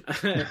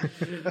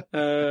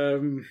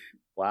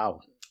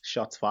 Wow,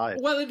 shots fired.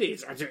 Well, it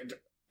is.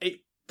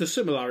 The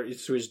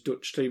similarities to his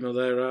Dutch team are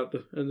there, aren't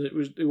there? And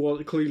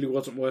it clearly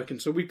wasn't working.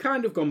 So we've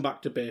kind of gone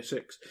back to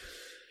basics.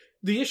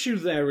 The issue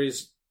there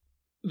is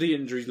the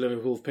injuries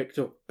Liverpool have picked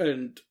up,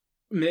 and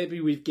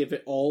maybe we'd give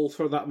it all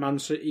for that Man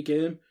City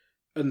game,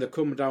 and the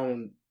come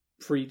down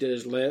 3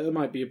 days later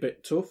might be a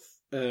bit tough.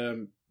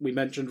 We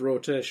mentioned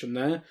rotation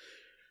there.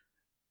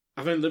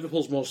 I think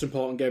Liverpool's most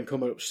important game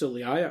coming up is still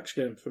the Ajax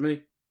game for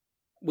me.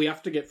 We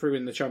have to get through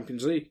in the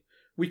Champions League.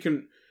 We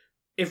can,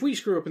 if we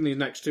screw up in these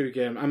next 2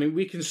 games,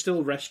 we can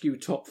still rescue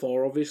top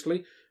 4,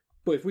 obviously.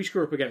 But if we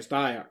screw up against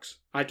Ajax,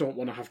 I don't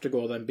want to have to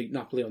go then beat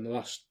Napoli on the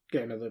last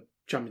game of the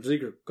Champions League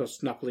group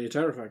because Napoli are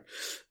terrifying.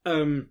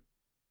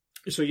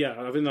 So yeah,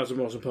 I think that's the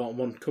most important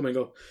one coming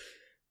up.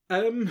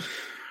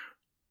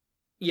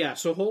 Yeah,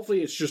 so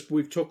hopefully it's just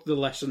we've took the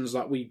lessons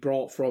that we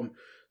brought from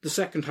the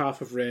second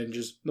half of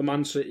Rangers, the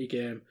Man City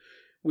game.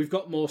 We've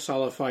got Mo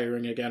Salah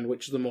firing again,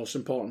 which is the most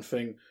important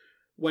thing.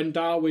 When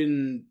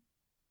Darwin,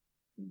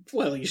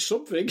 well, he's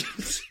something.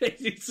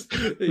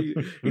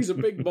 he's a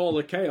big ball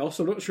of chaos.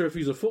 I'm not sure if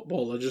he's a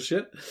footballer just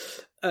yet.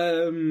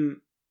 But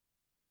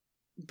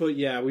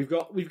yeah, we've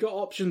got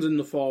options in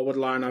the forward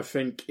line. I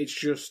think it's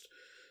just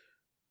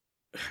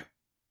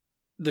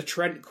the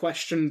Trent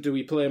question. Do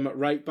we play him at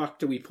right back?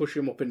 Do we push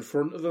him up in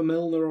front of a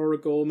Milner or a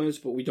Gomez?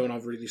 But we don't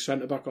have really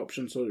centre back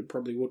options, so it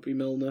probably would be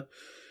Milner.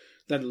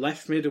 Then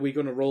left mid, are we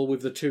going to roll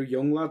with the two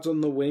young lads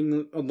on the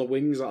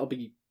wings? That'll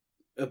be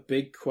a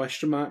big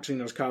question mark,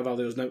 seeing as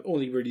Carvalho's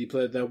only really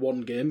played their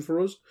one game for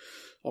us,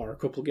 or a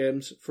couple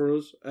games for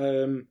us.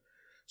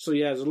 So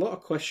yeah, there's a lot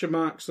of question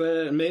marks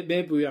there, and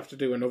maybe we have to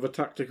do another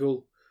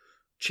tactical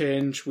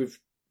change with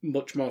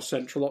much more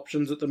central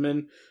options at the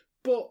min.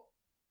 But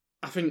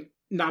I think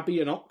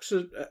Naby and Ox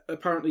are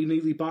apparently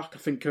nearly back. I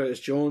think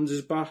Curtis Jones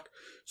is back,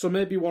 so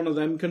maybe one of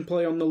them can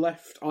play on the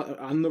left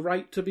and the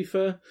right. To be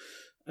fair,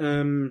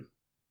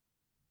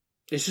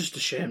 it's just a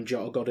shame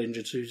Jota got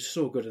injured, so he's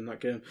so good in that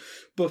game.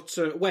 But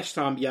West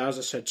Ham, yeah, as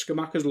I said,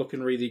 Skamaka's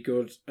looking really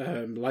good.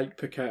 Like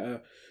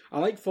Paqueta. I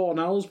like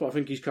Fornals, but I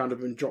think he's kind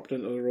of been dropped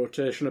into the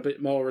rotation a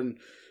bit more. And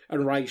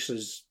Rice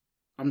is,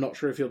 I'm not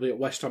sure if he'll be at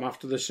West Ham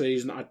after this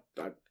season.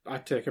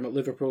 I'd take him at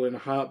Liverpool in a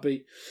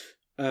heartbeat.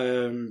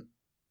 That's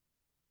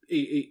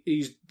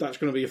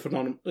going to be a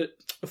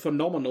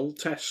phenomenal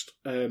test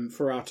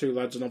for our two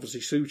lads, and obviously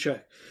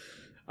Souček.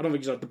 I don't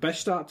think he's had the best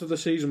start to the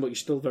season, but he's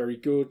still very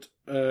good.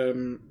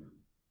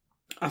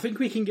 I think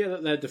we can get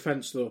at their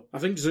defence, though. I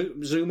think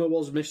Zuma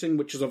was missing,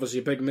 which is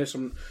obviously a big miss.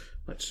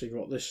 Let's see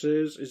what this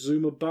is. Is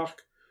Zuma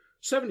back?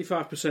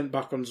 75%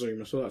 back on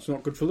Zuma, so that's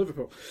not good for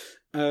Liverpool.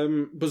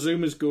 But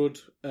Zuma's good.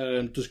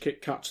 Does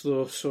kick cats,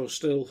 though, so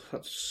still,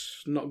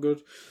 that's not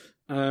good.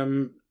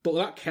 But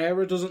that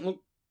Kehrer doesn't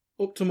look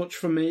up to much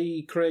for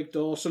me. Craig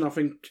Dawson, I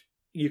think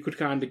you could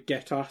kind of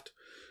get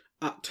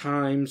at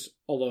times,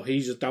 although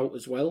he's a doubt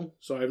as well,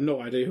 so I have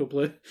no idea who'll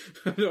play.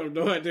 I have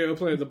no idea who'll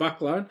play in the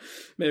back line.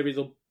 Maybe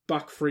they'll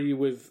back three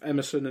with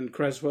Emerson and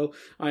Creswell.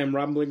 I am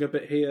rambling a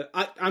bit here.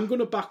 I'm going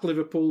to back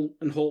Liverpool,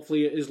 and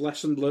hopefully it is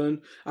lesson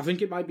learned. I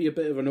think it might be a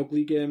bit of an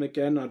ugly game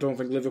again. I don't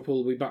think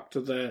Liverpool will be back to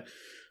their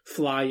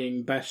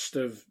flying best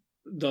of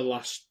the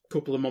last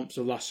couple of months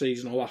of last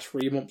season, or last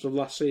 3 months of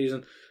last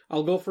season.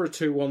 I'll go for a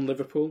 2-1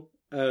 Liverpool.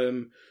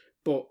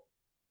 But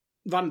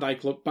Van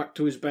Dijk looked back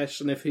to his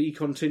best, and if he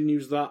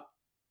continues that,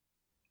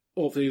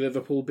 hopefully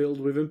Liverpool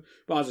build with him.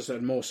 But as I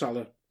said, Mo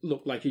Salah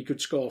looked like he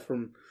could score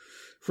from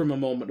a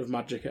moment of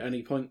magic at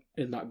any point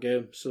in that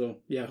game. So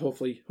yeah,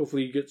 hopefully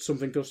he gets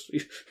something, because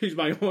he's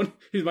my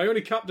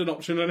only captain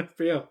option in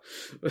FPL.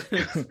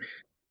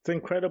 It's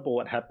incredible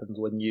what happens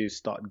when you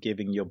start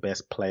giving your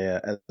best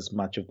player as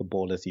much of the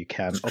ball as you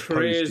can. It's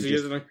crazy,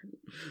 isn't it?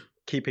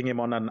 Keeping him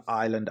on an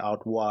island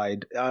out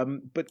wide.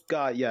 But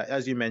Guy, yeah,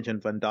 as you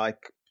mentioned, Van Dijk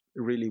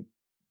really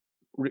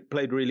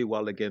played really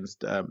well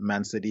against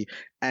Man City,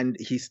 and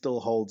he still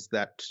holds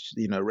that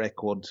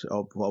record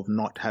of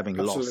not having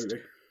lost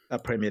a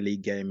Premier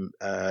League game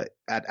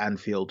at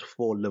Anfield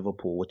for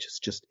Liverpool, which is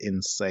just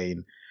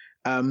insane.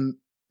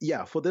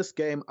 Yeah, for this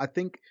game, I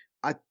think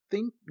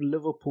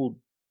Liverpool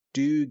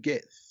do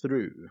get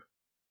through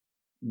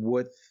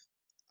with.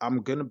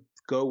 I'm gonna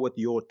go with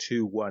your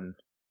 2-1.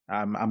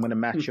 I'm going to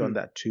match you on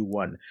that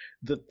 2-1.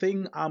 The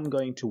thing I'm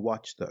going to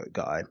watch, though,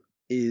 Guy,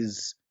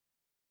 is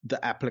the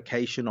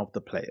application of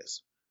the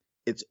players.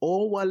 It's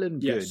all well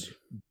and good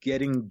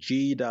getting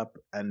G'd up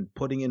and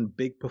putting in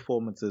big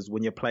performances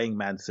when you're playing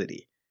Man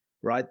City,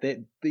 right?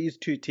 These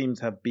two teams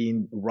have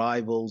been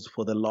rivals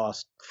for the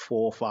last 4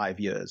 or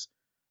 5 years,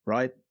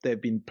 right? They've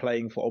been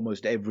playing for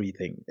almost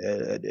everything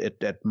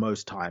at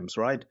most times,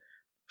 right?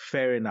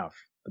 Fair enough.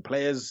 The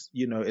players,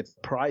 it's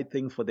a pride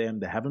thing for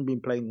them. They haven't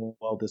been playing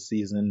well this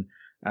season.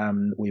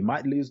 We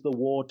might lose the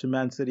war to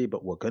Man City,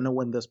 but we're going to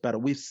win this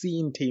battle. We've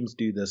seen teams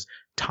do this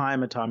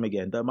time and time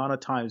again. The amount of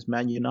times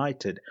Man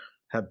United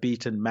have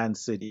beaten Man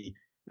City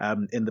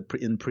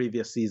in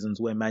previous seasons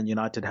where Man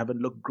United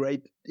haven't looked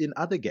great in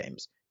other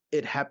games.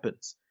 It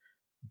happens.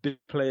 Big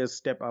players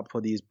step up for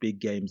these big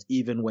games,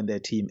 even when their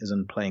team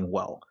isn't playing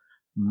well.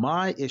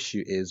 My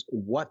issue is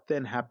what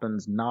then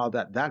happens now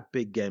that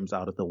big game's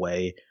out of the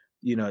way.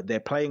 They're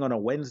playing on a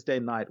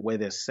Wednesday night where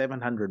there's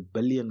 700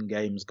 billion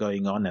games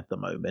going on at the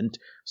moment.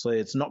 So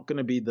it's not going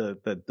to be the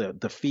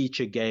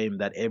feature game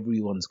that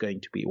everyone's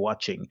going to be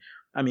watching.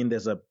 I mean,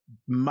 there's a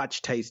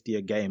much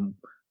tastier game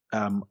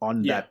on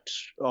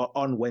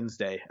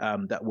Wednesday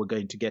that we're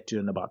going to get to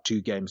in about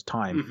 2 games'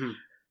 time. Mm-hmm.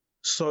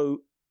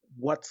 So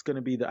what's going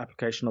to be the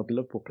application of the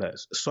Liverpool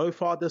players? So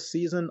far this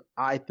season,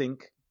 I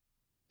think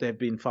they've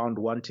been found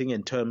wanting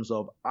in terms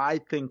of, I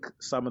think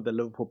some of the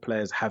Liverpool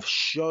players have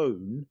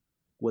shown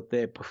with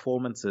their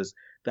performances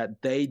that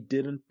they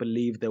didn't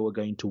believe they were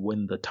going to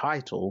win the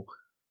title,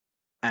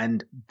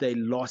 and they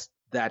lost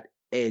that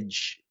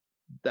edge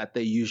that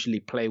they usually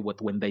play with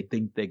when they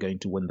think they're going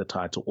to win the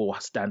title or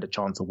stand a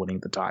chance of winning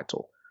the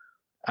title.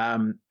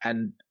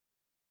 And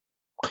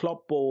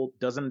Klopp ball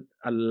doesn't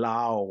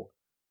allow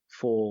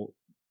for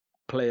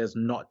players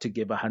not to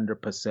give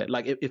 100%.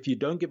 Like if you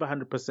don't give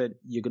 100%,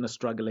 you're going to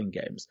struggle in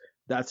games.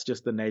 That's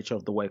just the nature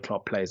of the way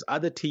Klopp plays.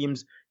 Other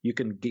teams, you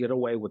can get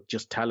away with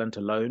just talent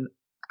alone.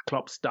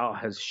 Klopp's style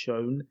has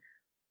shown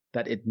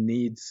that it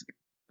needs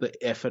the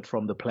effort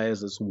from the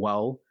players as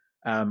well.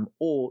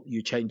 Or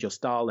you change your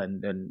style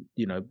and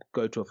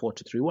go to a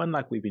 4-2-3-1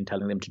 like we've been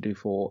telling them to do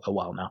for a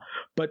while now.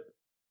 But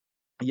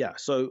yeah,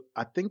 so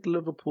I think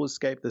Liverpool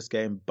escaped this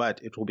game, but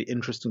it will be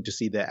interesting to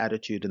see their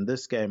attitude in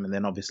this game, and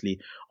then obviously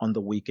on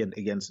the weekend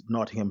against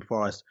Nottingham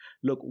Forest.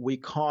 Look, we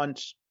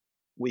can't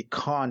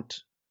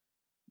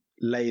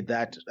lay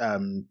that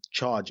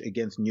charge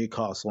against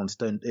Newcastle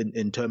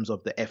in terms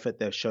of the effort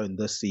they've shown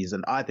this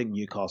season. I think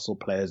Newcastle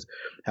players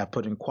have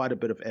put in quite a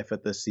bit of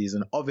effort this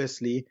season.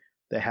 Obviously,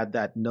 they had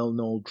that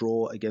 0-0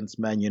 draw against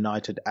Man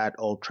United at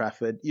Old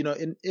Trafford.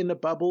 In a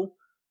bubble,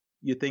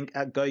 you think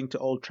at going to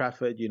Old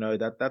Trafford,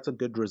 that's a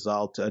good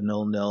result, a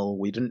 0-0.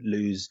 We didn't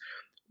lose.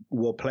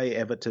 We'll play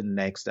Everton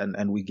next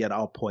and we get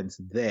our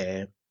points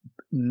there,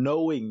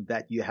 knowing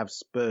that you have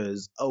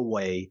Spurs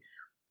away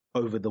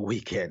over the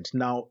weekend.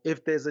 Now,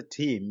 if there's a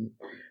team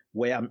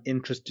where I'm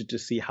interested to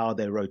see how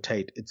they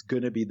rotate, it's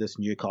going to be this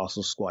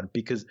Newcastle squad,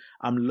 because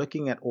I'm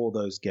looking at all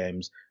those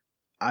games.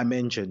 I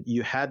mentioned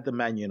you had the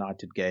Man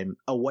United game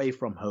away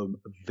from home,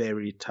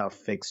 very tough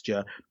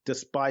fixture.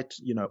 Despite,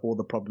 all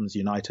the problems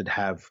United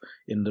have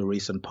in the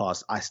recent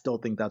past, I still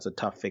think that's a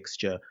tough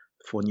fixture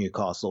for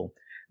Newcastle.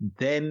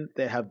 Then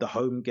they have the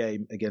home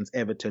game against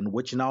Everton,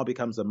 which now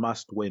becomes a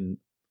must win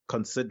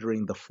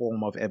considering the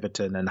form of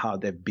Everton and how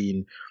they've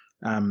been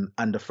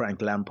under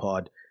Frank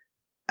Lampard.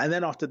 And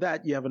then after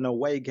that, you have an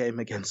away game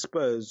against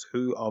Spurs,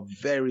 who are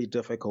very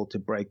difficult to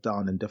break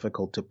down and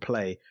difficult to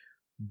play.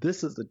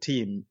 This is a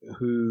team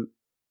who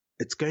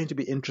it's going to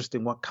be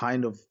interesting what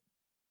kind of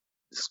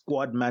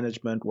squad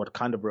management, what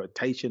kind of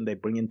rotation they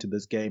bring into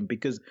this game,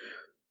 because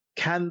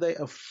can they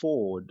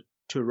afford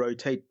to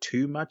rotate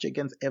too much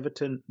against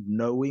Everton,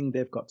 knowing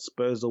they've got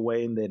Spurs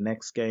away in their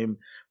next game?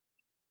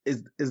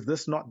 Is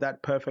this not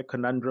that perfect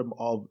conundrum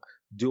of,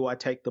 do I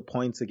take the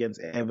points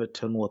against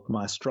Everton with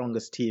my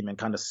strongest team and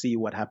kind of see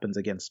what happens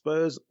against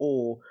Spurs,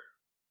 or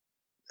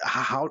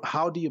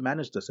how do you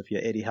manage this if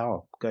you're Eddie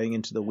Howe going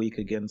into the week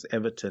against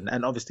Everton?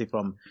 And obviously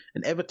from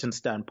an Everton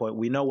standpoint,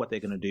 we know what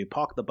they're going to do.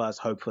 Park the bus,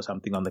 hope for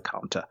something on the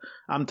counter.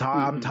 I'm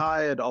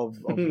tired of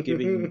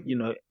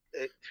giving,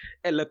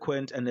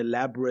 eloquent and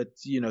elaborate,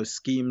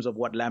 schemes of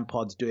what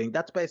Lampard's doing.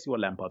 That's basically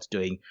what Lampard's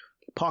doing.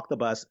 Park the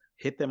bus,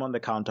 hit them on the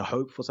counter,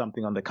 hope for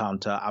something on the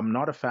counter. I'm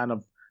not a fan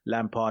of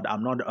Lampard.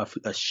 I'm not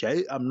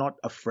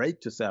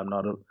afraid to say I'm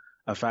not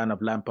a fan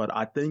of Lampard.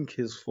 I think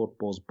his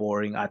football's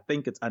boring. I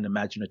think it's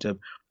unimaginative.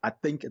 I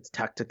think it's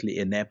tactically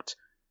inept.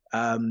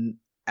 And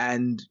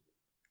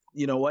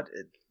you know what?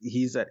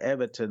 He's at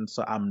Everton,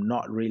 so I'm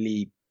not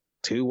really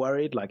too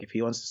worried. Like, if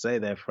he wants to stay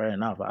there, fair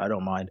enough. I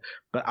don't mind.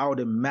 But I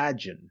would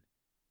imagine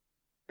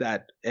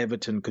that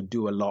Everton could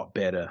do a lot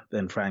better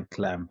than Frank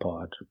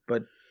Lampard.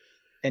 But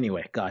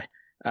anyway, Guy,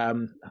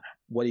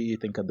 what do you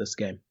think of this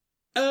game?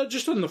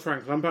 Just on the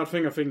Frank Lampard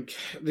thing, I think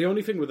the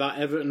only thing with that,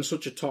 Everton's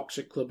such a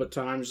toxic club at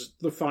times.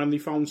 They finally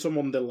found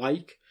someone they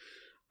like.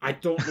 I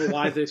don't know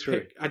why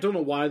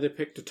they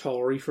picked a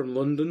Tory from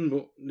London,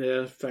 but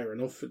yeah, fair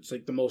enough. It's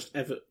like the most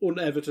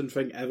un-Everton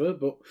thing ever,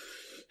 but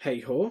hey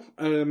ho.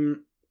 And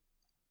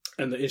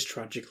it is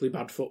tragically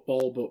bad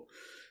football, but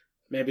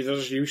maybe they're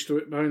just used to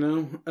it by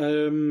now.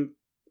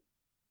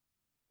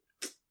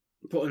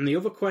 But on the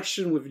other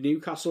question with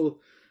Newcastle,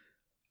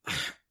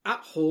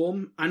 at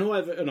home, I know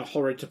Everton are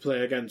horrid to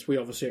play against. We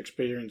obviously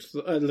experienced,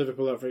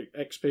 Liverpool have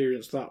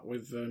experienced that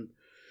with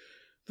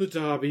the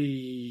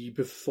derby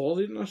before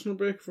the international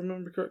break, if I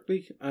remember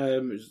correctly.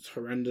 It was a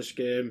horrendous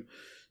game.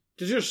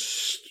 They're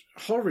just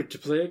horrid to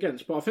play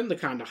against, but I think they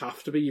kind of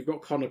have to be. You've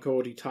got Conor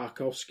Cody,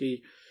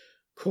 Tarkowski,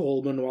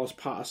 Coleman whilst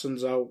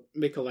Patterson's out.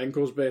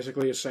 Mikolenko's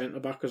basically a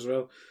centre-back as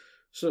well.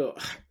 So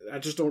I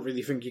just don't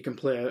really think you can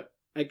play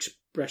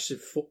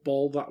expressive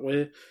football that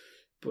way.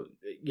 But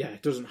yeah,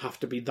 it doesn't have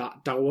to be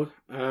that dour.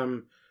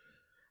 I'm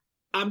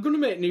going to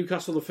make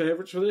Newcastle the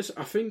favourites for this.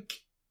 I think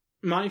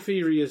my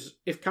theory is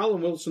if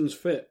Callum Wilson's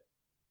fit,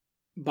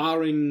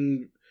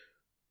 barring,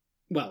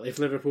 well, if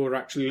Liverpool are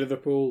actually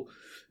Liverpool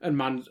and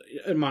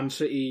Man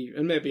City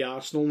and maybe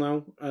Arsenal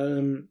now,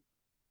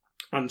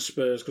 and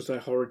Spurs because they're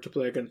horrid to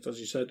play against,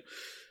 as you said.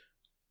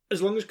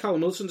 As long as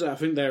Callum Wilson's there, I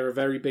think they're a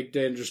very big,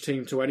 dangerous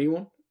team to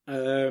anyone.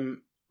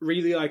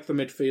 Really like the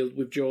midfield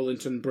with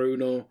Joelinton,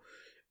 Bruno.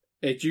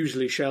 It's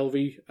usually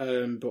Shelvey,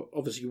 but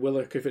obviously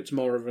Willock if it's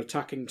more of an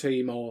attacking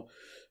team, or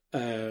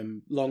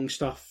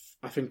Longstaff,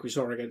 I think we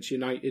saw against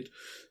United.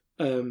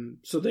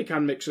 So they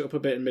can mix it up a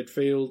bit in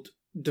midfield.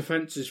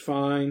 Defence is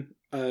fine.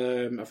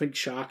 I think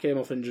Shah came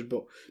off injured,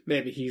 but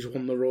maybe he's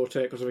won the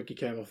rotate because I think he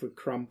came off with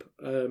cramp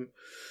or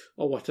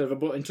whatever.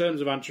 But in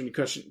terms of answering your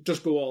question,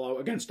 just go all out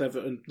against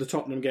Everton. The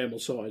Tottenham game will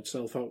sort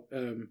itself out.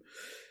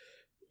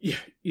 Yeah,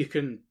 you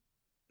can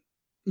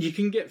you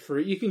can get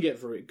through it. You can get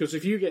through it because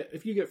if you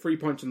get 3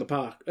 points on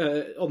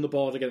the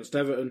board against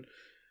Everton,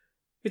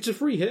 it's a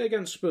free hit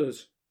against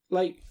Spurs.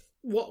 Like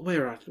what?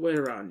 Where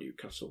are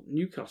Newcastle?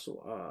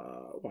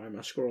 Why am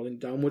I scrolling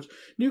downwards?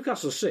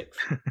 Newcastle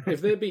 6th.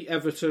 If they beat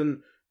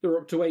Everton, they're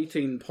up to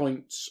 18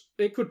 points.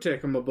 It could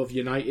take them above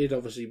United.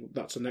 Obviously,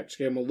 that's the next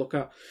game we'll look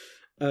at.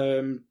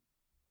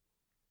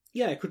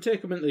 It could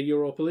take them into the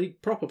Europa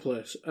League proper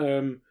place.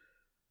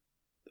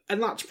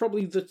 And that's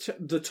probably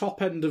the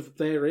top end of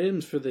their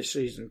aims for this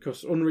season,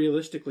 because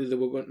unrealistically they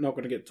were not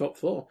going to get top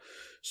 4.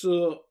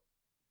 So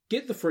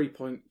get the 3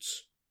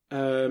 points,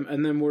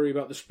 and then worry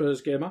about the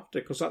Spurs game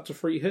after, because that's a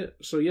free hit.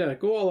 So yeah,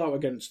 go all out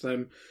against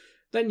them.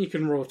 Then you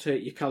can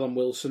rotate your Callum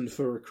Wilson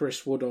for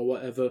Chris Wood or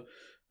whatever,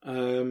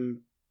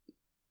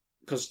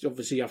 because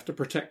obviously you have to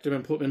protect him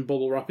and put him in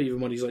bubble wrap even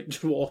when he's like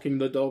just walking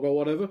the dog or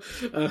whatever.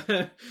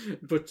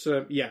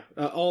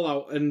 All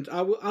out, and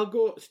I'll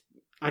go.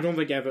 I don't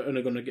think Everton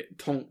are going to get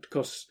tonked,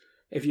 because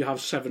if you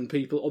have 7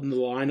 people on the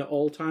line at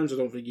all times, I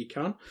don't think you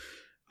can.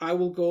 I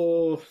will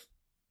go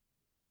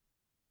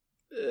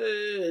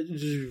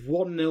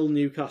 1-0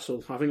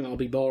 Newcastle. I think that'll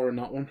be boring,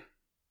 that one.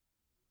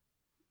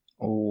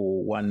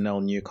 Oh,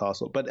 1-0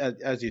 Newcastle. But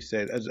as you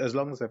said, as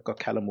long as they've got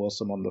Callum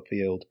Wilson on the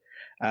field,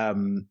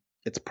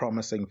 it's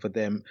promising for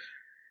them.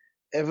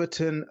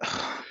 Everton,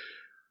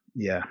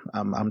 yeah,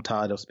 I'm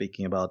tired of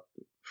speaking about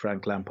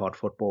Frank Lampard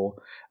football,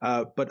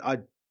 but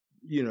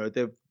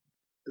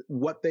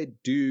what they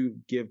do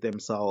give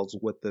themselves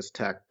with this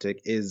tactic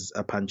is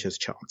a puncher's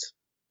chance.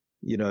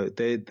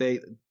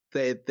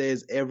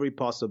 There's every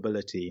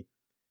possibility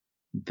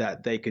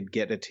that they could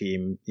get a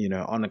team,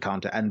 on a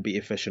counter and be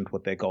efficient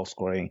with their goal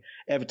scoring.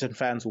 Everton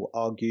fans will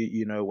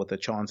argue, with the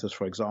chances,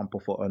 for example,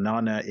 for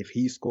Onana, if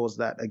he scores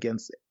that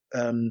against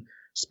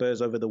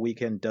Spurs over the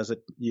weekend, does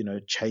it,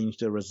 change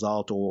the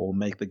result or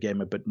make the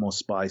game a bit more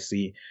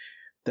spicy?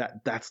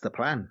 That's the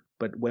plan.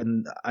 But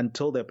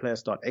until their players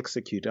start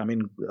executing, I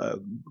mean,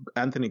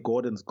 Anthony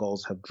Gordon's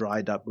goals have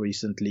dried up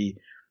recently.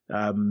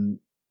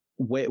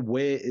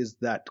 Where is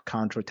that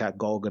counterattack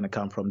goal going to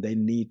come from? They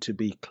need to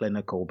be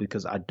clinical,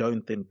 because I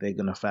don't think they're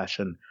going to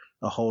fashion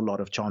a whole lot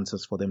of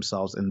chances for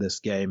themselves in this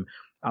game.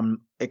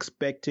 I'm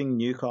expecting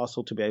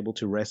Newcastle to be able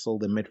to wrestle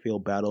the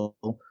midfield battle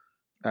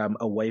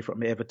away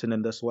from Everton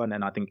in this one,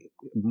 and I think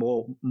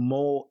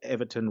more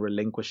Everton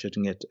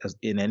relinquishing it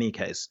in any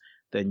case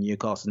than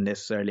Newcastle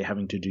necessarily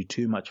having to do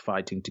too much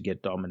fighting to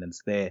get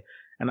dominance there.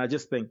 And I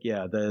just think,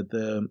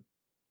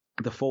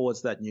 the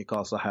forwards that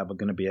Newcastle have are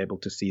going to be able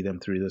to see them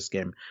through this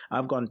game.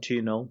 I've gone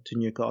 2-0 to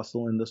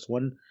Newcastle in this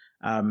one.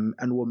 And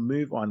we'll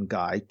move on,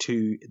 Guy,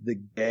 to the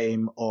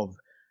game of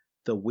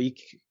the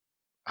week.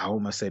 I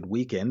almost said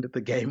weekend, the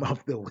game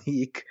of the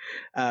week,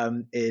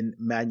 in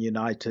Man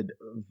United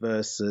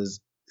versus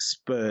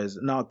Spurs.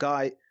 Now,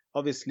 Guy,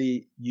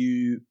 obviously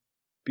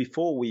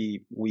before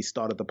we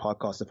started the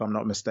podcast, if I'm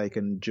not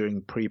mistaken,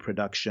 during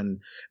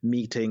pre-production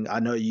meeting, I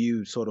know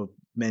you sort of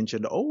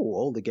mentioned,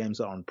 all the games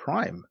are on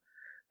Prime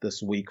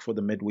this week for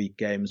the midweek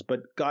games.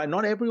 But Guy,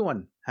 not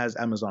everyone has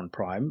Amazon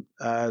Prime.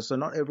 So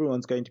not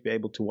everyone's going to be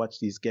able to watch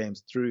these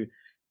games through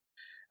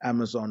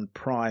Amazon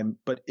Prime.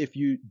 But if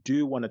you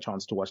do want a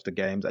chance to watch the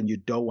games and you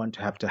don't want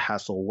to have to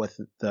hassle with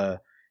the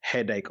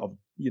headache of,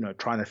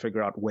 trying to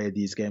figure out where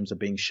these games are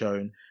being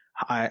shown,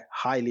 I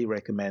highly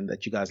recommend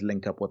that you guys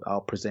link up with our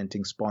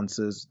presenting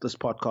sponsors. This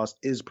podcast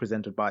is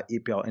presented by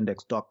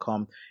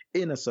EPLindex.com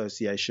in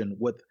association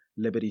with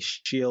Liberty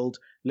Shield.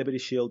 Liberty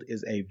Shield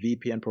is a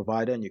VPN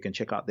provider, and you can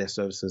check out their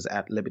services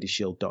at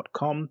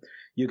libertyshield.com.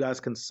 You guys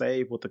can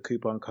save with the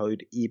coupon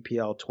code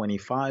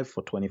EPL25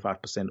 for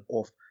 25%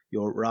 off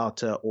your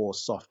router or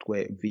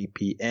software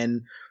VPN.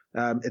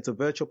 It's a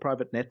virtual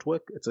private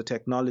network. It's a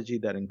technology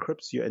that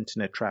encrypts your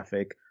internet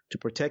traffic to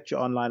protect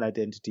your online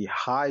identity,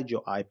 hide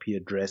your IP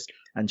address,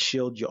 and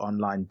shield your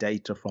online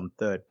data from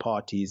third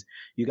parties.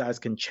 You guys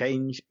can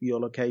change your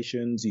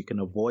locations. You can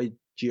avoid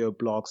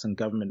geo-blocks and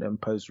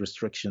government-imposed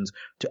restrictions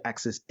to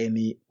access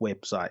any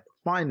website.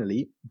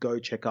 Finally, go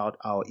check out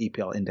our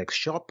EPL Index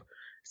shop.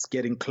 It's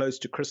getting close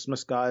to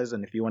Christmas, guys,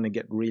 and if you want to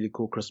get really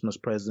cool Christmas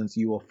presents,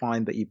 you will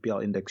find the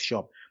EPL Index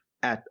shop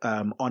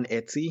on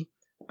Etsy.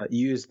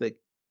 Use the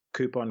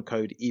coupon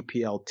code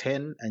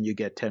EPL10 and you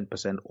get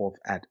 10% off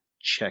at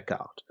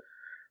checkout.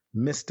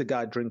 Mr.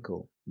 Guy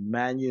Drinkle,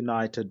 Man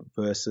United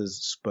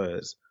versus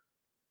Spurs.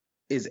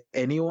 Is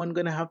anyone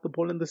going to have the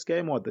ball in this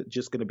game, or are they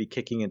just going to be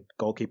kicking it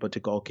goalkeeper to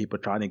goalkeeper,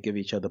 trying to give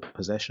each other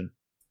possession?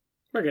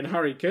 I reckon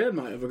Harry Kane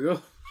might have a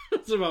go.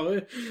 That's about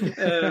it.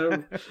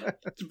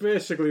 It's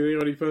basically the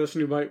only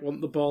person who might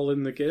want the ball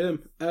in the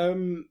game.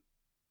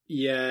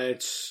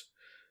 It's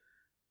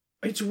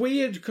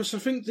weird, because I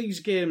think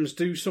these games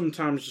do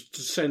sometimes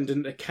descend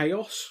into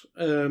chaos.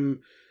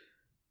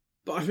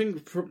 But I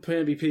think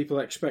maybe people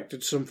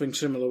expected something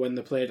similar when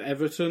they played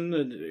Everton,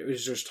 and it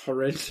was just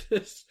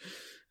horrendous.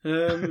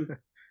 It's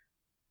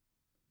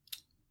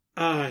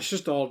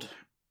just odd.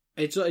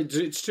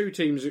 It's two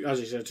teams, as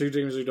you said, two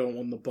teams who don't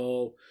want the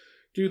ball,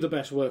 do the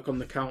best work on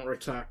the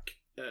counter-attack.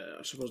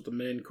 I suppose the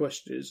main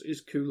question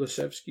is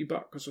Kulusevski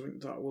back? Because I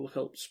think that will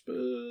help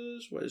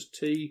Spurs. Where's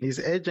T? He's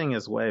edging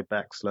his way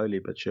back slowly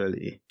but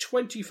surely.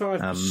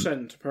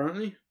 25%,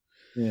 apparently.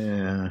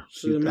 Yeah.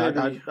 So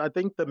maybe... I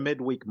think the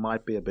midweek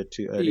might be a bit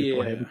too early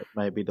for him,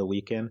 maybe the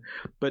weekend.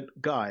 But,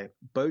 Guy,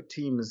 both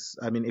teams,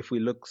 I mean, if we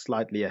look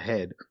slightly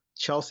ahead,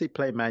 Chelsea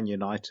play Man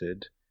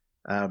United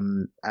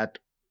at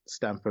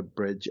Stamford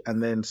Bridge,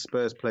 and then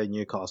Spurs play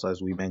Newcastle,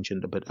 as we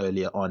mentioned a bit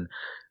earlier on.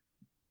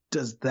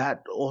 Does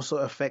that also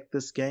affect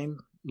this game?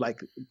 Like,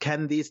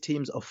 can these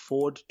teams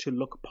afford to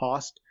look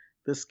past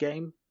this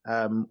game?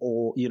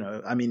 Or,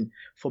 I mean,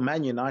 for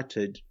Man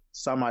United,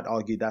 some might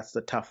argue that's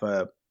the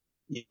tougher,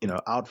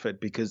 outfit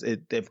because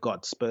they've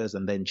got Spurs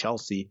and then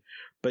Chelsea.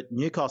 But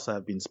Newcastle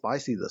have been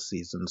spicy this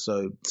season,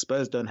 so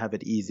Spurs don't have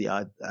it easy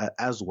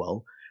as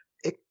well.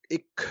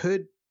 It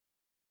could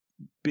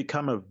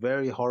become a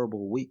very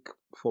horrible week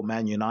for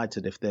Man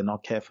United if they're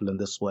not careful in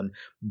this one.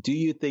 Do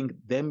you think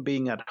them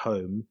being at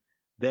home,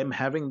 them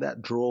having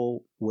that draw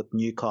with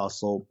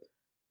Newcastle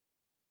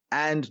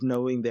and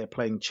knowing they're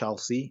playing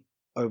Chelsea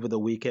over the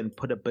weekend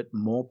put a bit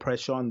more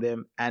pressure on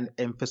them and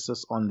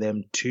emphasis on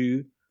them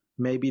to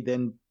maybe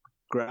then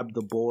grab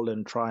the ball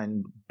and try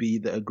and be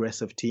the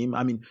aggressive team?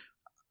 I mean,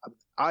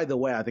 either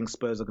way, I think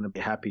Spurs are going to be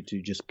happy to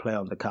just play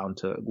on the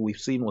counter. We've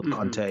seen with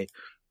Conte,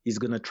 he's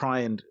going to try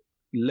and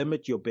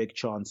limit your big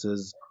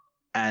chances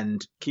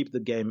and keep the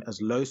game as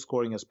low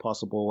scoring as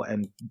possible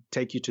and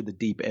take you to the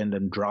deep end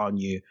and drown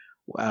you.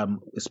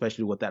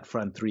 Especially with that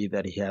front three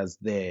that he has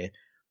there.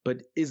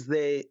 But is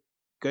there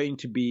going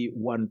to be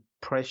one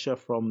pressure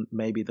from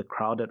maybe the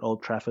crowd at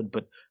Old Trafford,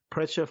 but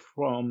pressure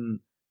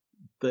from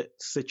the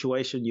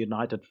situation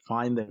United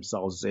find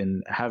themselves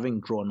in,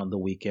 having drawn on the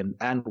weekend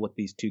and with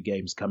these two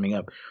games coming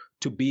up,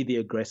 to be the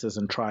aggressors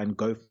and try and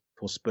go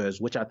for Spurs,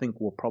 which I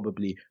think will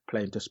probably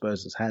play into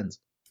Spurs' hands?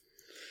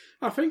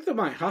 I think they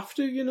might have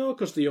to,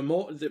 because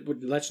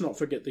let's not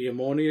forget the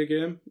ammonia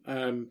game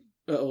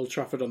at Old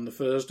Trafford on the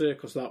Thursday,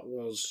 because that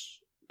was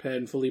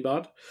painfully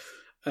bad.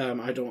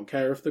 I don't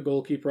care if the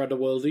goalkeeper had a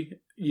worldie.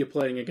 You're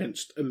playing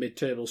against a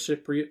mid-table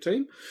Cypriot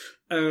team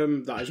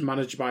that is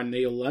managed by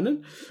Neil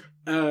Lennon.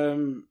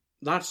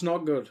 That's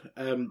not good.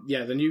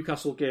 The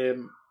Newcastle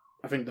game,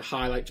 I think the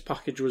highlights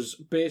package was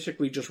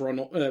basically just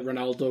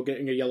Ronaldo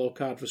getting a yellow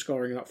card for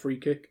scoring that free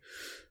kick,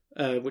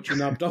 which he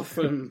nabbed off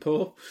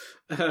Pope.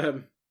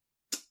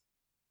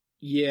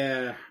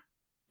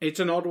 It's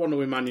an odd one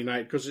with Man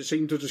United because it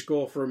seemed to just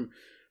go from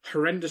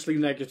horrendously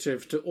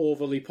negative to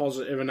overly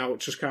positive, and now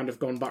it's just kind of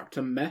gone back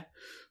to meh.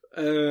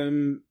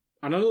 And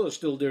I know they're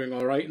still doing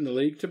all right in the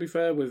league, to be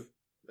fair, with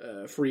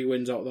 3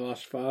 wins out of the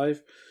last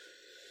 5.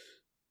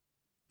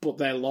 But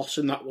their loss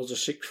in that was a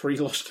 6-3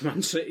 loss to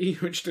Man City,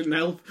 which didn't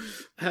help.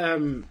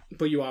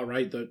 But you are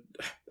right that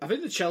I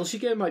think the Chelsea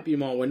game might be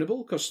more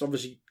winnable because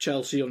obviously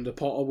Chelsea under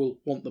Potter will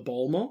want the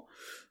ball more.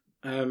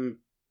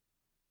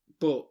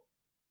 But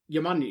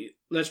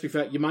let's be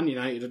fair, you're Man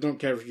United. I don't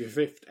care if you're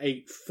 5th,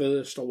 8th,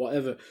 1st, or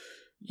whatever.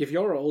 If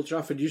you're at Old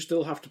Trafford, you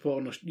still have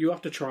to you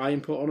have to try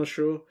and put on a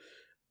show.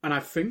 And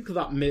I think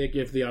that may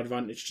give the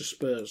advantage to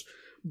Spurs.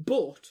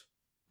 But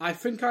I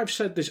think I've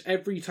said this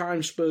every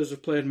time Spurs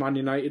have played Man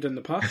United in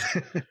the past,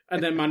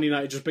 and then Man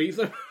United just beat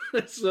them.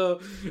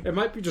 So it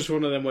might be just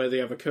one of them where they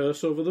have a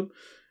curse over them.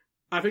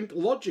 I think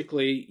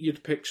logically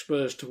you'd pick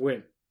Spurs to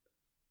win,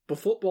 but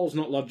football's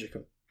not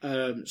logical.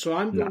 So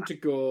I'm going to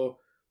go.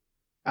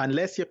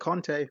 Unless you're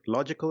Conte,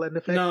 logical and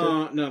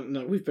effective.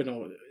 No. We've been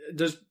over.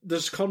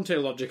 There's Conte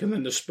logic and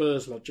then there's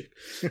Spurs logic.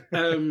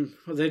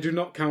 They do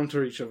not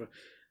counter each other.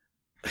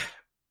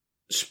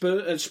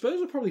 Spurs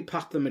will probably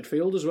pack the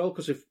midfield as well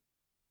because if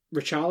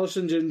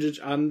Richarlison's injured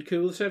and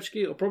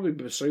Kulusevski, it'll probably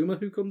be Basuma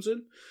who comes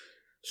in.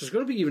 So it's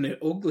going to be even an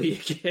ugly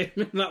game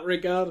in that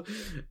regard.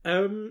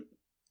 I'm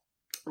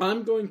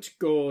going to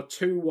go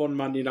 2-1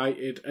 Man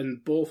United,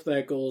 and both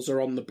their goals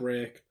are on the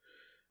break.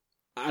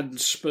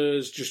 And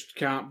Spurs just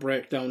can't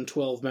break down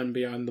 12 men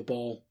behind the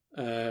ball.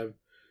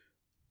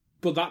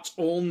 But that's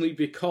only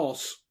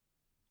because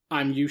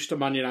I'm used to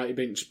Man United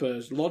beating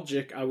Spurs.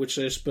 Logic, I would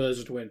say Spurs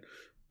would win.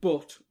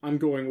 But I'm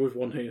going with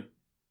one here.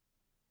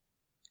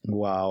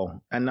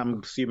 Wow. And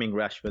I'm assuming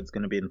Rashford's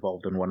going to be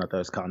involved in one of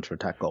those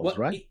counter-attack goals,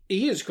 right?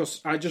 He is,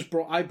 because I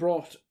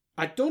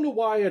don't know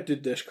why I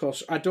did this,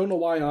 because I don't know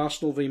why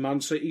Arsenal v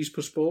Man City's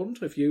postponed.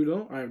 If you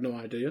know, I have no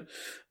idea.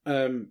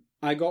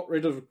 I got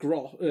rid of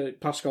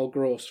Pascal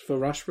Gross for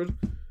Rashford,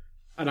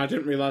 and I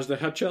didn't realise they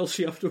had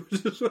Chelsea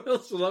afterwards as well,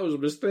 so that was a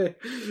mistake.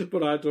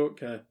 But I don't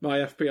care. My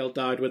FPL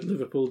died when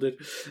Liverpool did.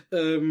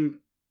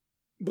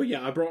 But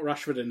yeah, I brought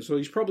Rashford in, so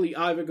he's probably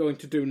either going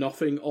to do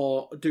nothing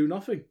or do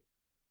nothing.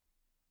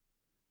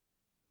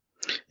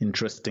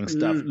 Interesting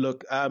stuff.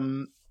 Look,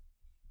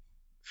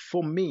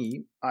 for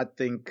me, I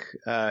think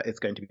it's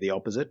going to be the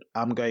opposite.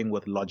 I'm going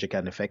with logic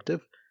and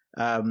effective.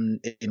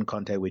 In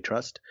Conte, we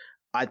trust.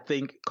 I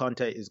think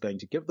Conte is going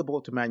to give the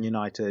ball to Man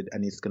United,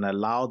 and he's going to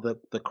allow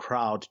the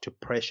crowd to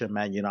pressure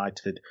Man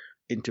United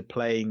into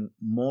playing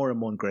more and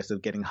more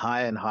aggressive, getting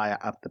higher and higher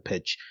up the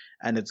pitch.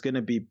 And it's going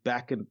to be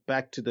back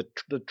to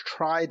the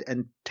tried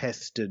and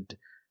tested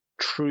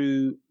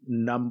true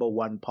number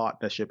one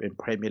partnership in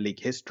Premier League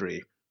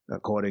history,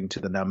 according to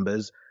the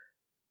numbers.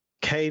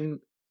 Kane,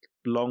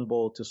 long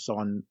ball to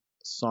Son.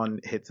 Son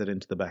hits it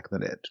into the back of the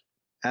net.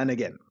 And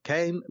again,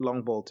 Kane,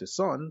 long ball to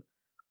Son.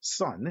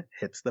 Son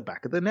hits the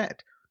back of the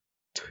net.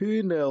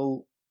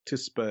 2-0 to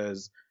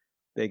Spurs.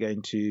 They're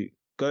going to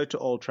go to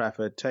Old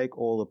Trafford, take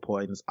all the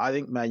points. I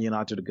think Man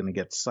United are going to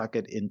get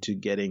suckered into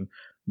getting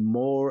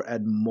more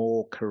and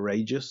more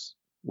courageous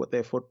with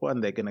their football,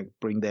 and they're going to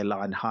bring their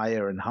line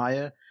higher and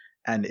higher,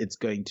 and it's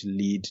going to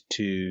lead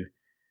to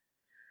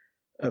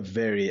a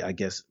very, I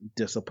guess,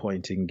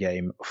 disappointing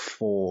game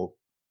for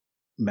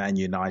Man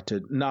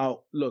United.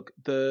 Now, look,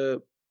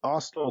 the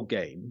Arsenal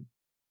game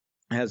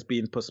has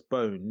been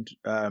postponed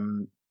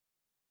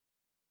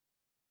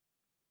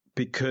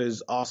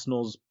because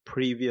Arsenal's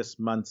previous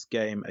month's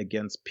game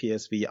against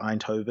PSV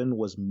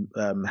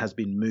Eindhoven has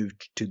been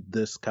moved to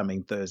this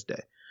coming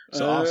Thursday.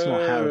 So Arsenal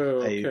have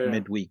a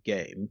midweek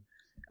game.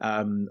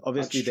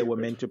 Obviously, they were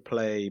meant to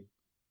play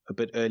a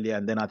bit earlier,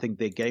 and then I think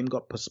their game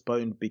got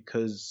postponed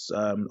because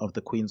of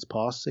the Queen's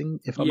passing,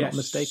 if I'm not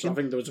mistaken. I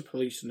think there was a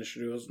police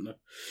issue, wasn't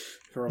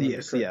there?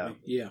 Yes,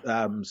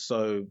 yeah.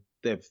 So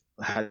they've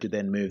had to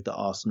then move the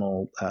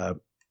Arsenal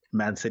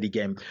Man City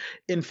game.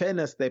 In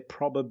fairness, they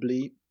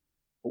probably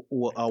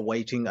are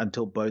waiting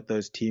until both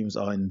those teams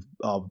are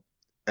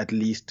at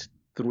least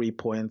 3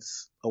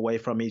 points away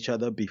from each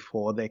other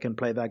before they can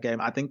play that game.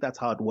 I think that's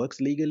how it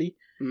works legally.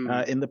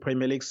 In the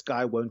Premier League,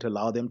 Sky won't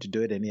allow them to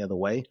do it any other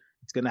way.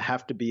 It's going to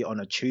have to be on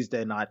a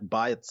Tuesday night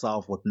by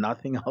itself with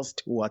nothing else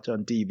to watch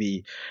on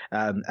TV.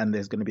 And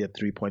there's going to be a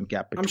 3-point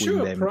gap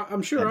between them.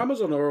 I'm sure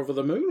Amazon are over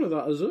the moon with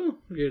that as well.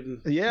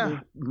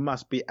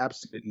 Must be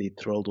absolutely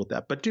thrilled with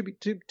that. But to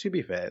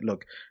be fair,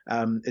 look,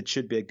 it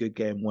should be a good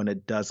game when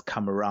it does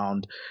come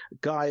around.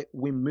 Guy,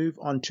 we move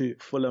on to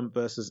Fulham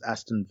versus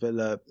Aston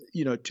Villa.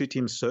 You know, two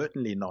teams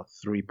certainly not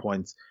 3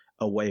 points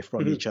away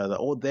from each other.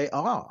 Or they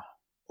are.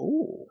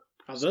 Oh,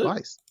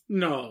 spice.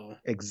 No.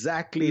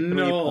 Exactly 3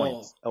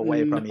 points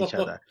away from each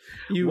other.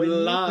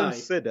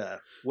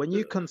 When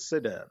you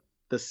consider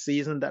the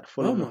season that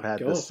Fulham have had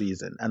this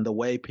season and the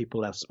way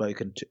people have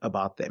spoken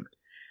about them,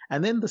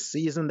 and then the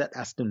season that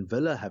Aston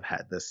Villa have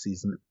had this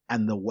season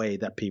and the way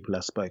that people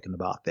have spoken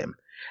about them,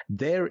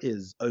 there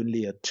is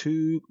only a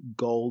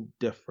 2-goal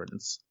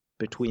difference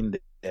between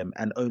them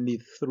and only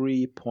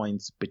 3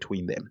 points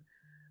between them.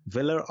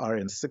 Villa are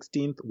in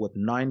 16th with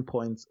 9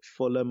 points.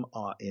 Fulham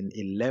are in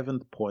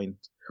 11th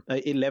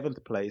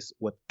place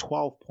with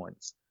 12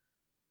 points.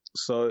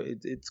 So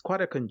it's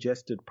quite a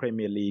congested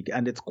Premier League,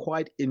 and it's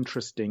quite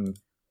interesting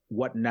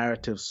what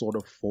narratives sort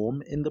of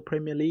form in the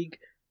Premier League,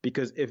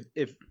 because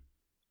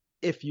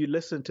if you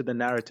listen to the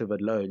narrative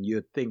alone,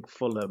 you'd think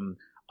Fulham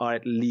are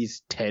at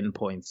least 10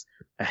 points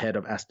ahead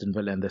of Aston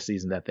Villa in the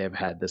season that they've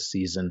had this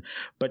season.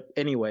 But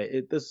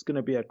anyway, this is going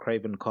to be a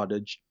Craven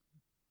Cottage.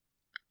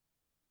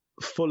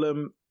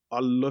 Fulham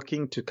are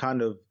looking to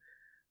kind of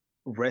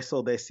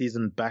wrestle their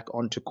season back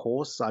onto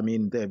course. I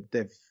mean,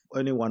 they've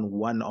only won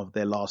one of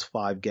their last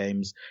 5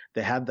 games.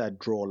 They had that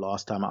draw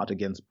last time out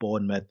against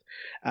Bournemouth.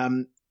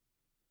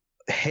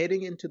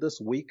 Heading into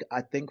this week,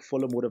 I think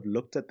Fulham would have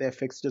looked at their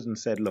fixtures and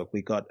said, look,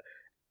 we got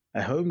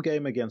a home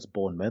game against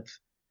Bournemouth,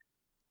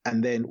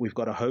 and then we've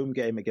got a home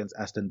game against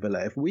Aston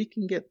Villa. If we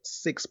can get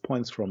 6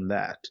 points from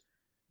that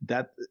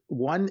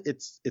one,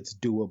 it's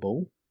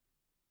doable.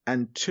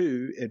 And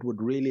 2, it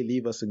would really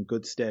leave us in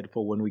good stead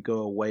for when we go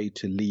away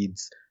to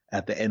Leeds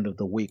at the end of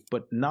the week.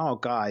 But now,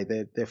 Guy,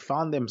 they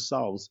found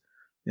themselves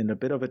in a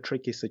bit of a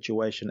tricky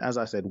situation. As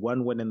I said,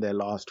 1 win in their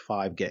last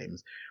 5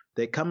 games.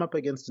 They come up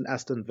against an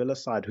Aston Villa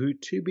side who,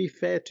 to be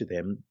fair to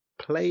them,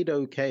 played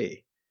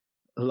okay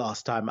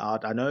last time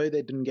out. I know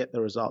they didn't get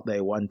the result they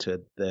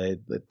wanted, the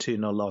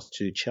 2-0 loss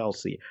to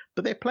Chelsea,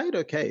 but they played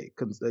okay,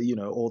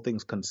 all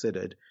things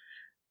considered.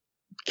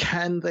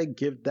 Can they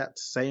give that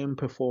same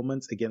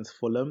performance against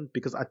Fulham?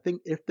 Because I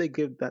think if they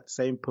give that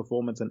same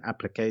performance and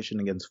application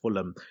against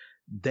Fulham,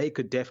 they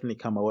could definitely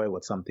come away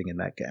with something in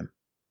that game.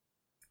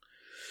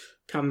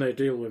 Can they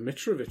deal with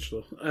Mitrovic,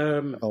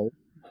 though?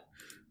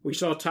 We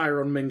saw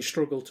Tyrone Mings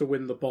struggle to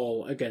win the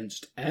ball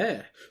against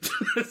Air.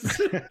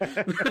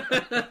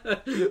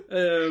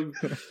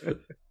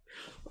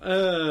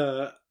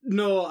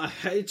 No,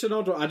 it's an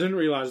odd one. I didn't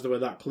realise they were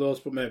that close,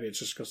 but maybe it's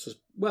just because,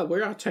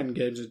 we are 10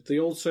 games. The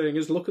old saying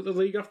is, look at the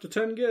league after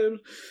 10 games.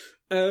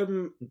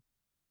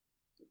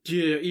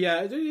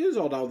 Yeah, it is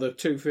odd how the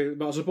two feel,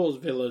 but I suppose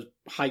Villa's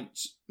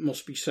heights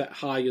must be set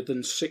higher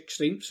than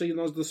 16th, seeing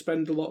as they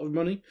spend a lot of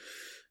money.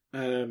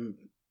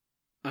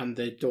 And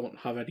they don't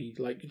have any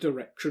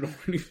direction or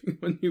anything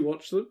when you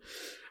watch them.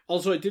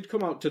 Also, it did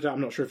come out today, I'm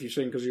not sure if you've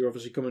seen because you're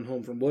obviously coming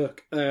home from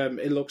work.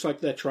 It looks like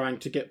they're trying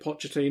to get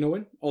Pochettino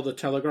in, or the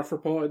Telegraph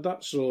reported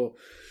that, so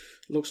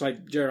it looks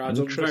like Gerrard's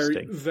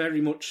very,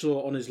 very much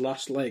so on his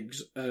last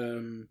legs.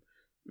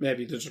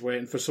 Maybe they're just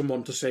waiting for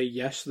someone to say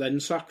yes, then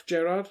sack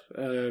Gerrard.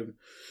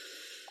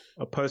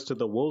 Opposed to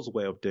the Wolves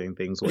way of doing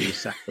things, where you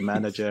sack the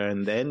manager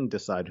and then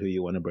decide who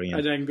you want to bring in.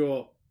 And then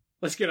go,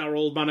 let's get our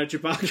old manager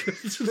back.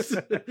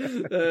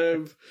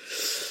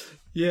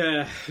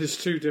 Yeah, there's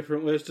two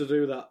different ways to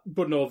do that.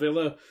 But no,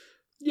 Villa,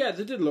 yeah,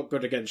 they did look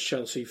good against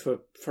Chelsea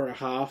for a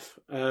half.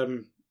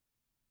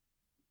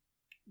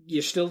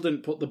 You still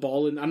didn't put the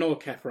ball in. I know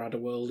Kepa had a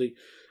worldie,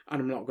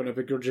 and I'm not going to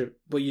begrudge it,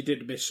 but you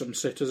did miss some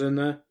sitters in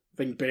there. I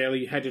think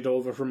Bailey headed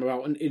over from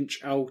about an inch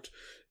out.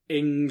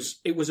 Ings,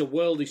 it was a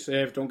worldie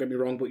save, don't get me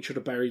wrong, but he should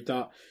have buried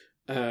that.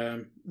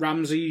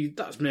 Ramsey,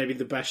 that's maybe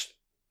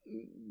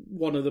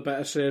one of the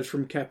better saves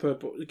from Kepa,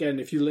 but again,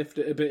 if you lift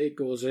it a bit, it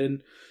goes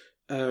in.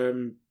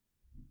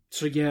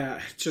 So yeah,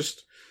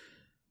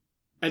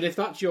 and if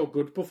that's your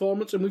good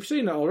performance, and we've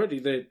seen it already,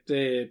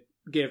 they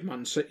gave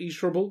Man City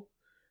trouble.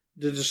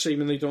 They just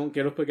seemingly don't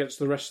get up against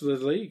the rest of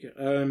the league.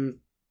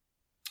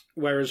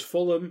 Whereas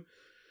Fulham,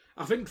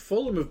 I think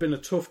Fulham have been a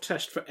tough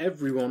test for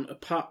everyone,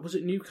 apart, was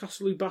it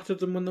Newcastle who battered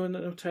them when they went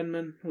at 10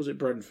 men? Or was it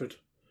Brentford?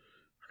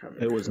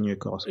 It was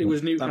Newcastle. It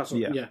was Newcastle,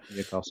 yeah.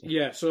 Newcastle.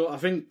 Yeah, so I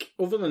think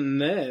other than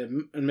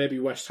them, and maybe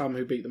West Ham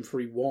who beat them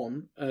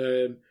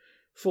 3-1,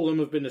 Fulham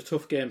have been a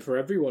tough game for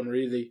everyone,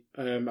 really.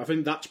 I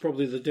think that's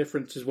probably the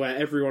difference, is where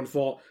everyone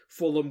thought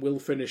Fulham will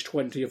finish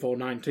 20th or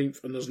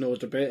 19th, and there's no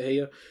debate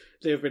here.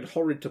 They've been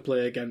horrid to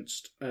play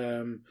against.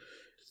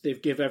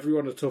 They've given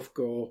everyone a tough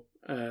go,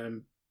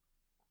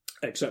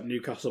 except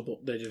Newcastle,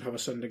 but they did have a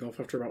sending off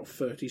after about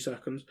 30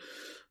 seconds.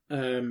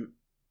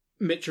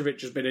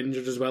 Mitrovic has been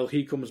injured as well.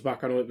 He comes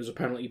back. I know it was a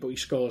penalty, but he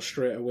scores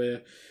straight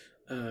away.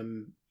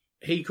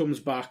 He comes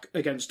back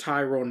against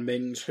Tyrone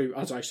Mings, who,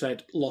 as I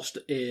said, lost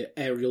a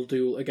aerial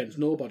duel against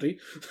nobody.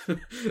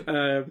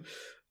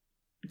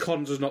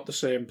 Konsa's not the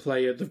same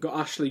player. They've got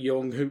Ashley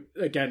Young, who,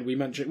 again, we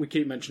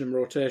keep mentioning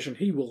rotation.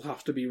 He will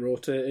have to be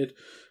rotated,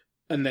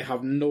 and they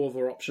have no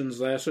other options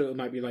there. So it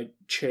might be like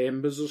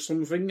Chambers or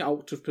something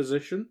out of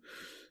position,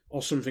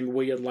 or something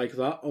weird like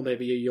that, or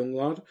maybe a young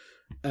lad.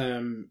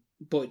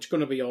 But it's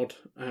going to be odd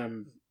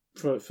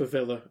for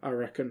Villa, I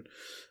reckon.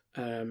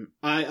 I'm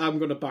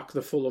going to back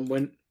the Fulham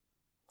win.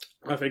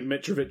 I think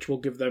Mitrovic will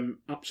give them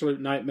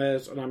absolute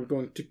nightmares, and I'm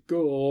going to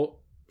go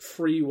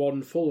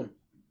 3-1 Fulham.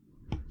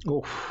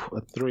 Oof,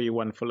 a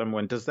 3-1 Fulham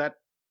win. Does that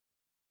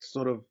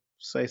sort of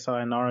say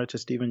sayonara to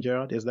Steven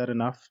Gerrard? Is that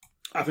enough?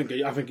 I think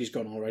he's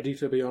gone already,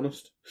 to be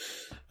honest.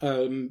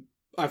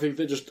 I think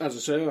they're just, as I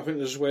say, I think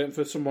they're just waiting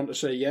for someone to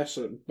say yes.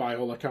 By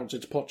all accounts,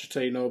 it's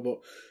Pochettino, but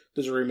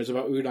there's rumours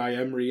about Unai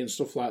Emery and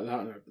stuff like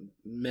that.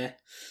 Meh.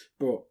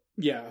 But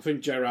yeah, I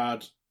think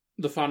Gerrard,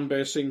 the fan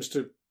base seems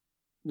to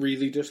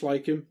really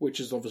dislike him, which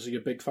is obviously a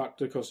big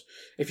factor, because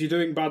if you're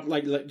doing bad,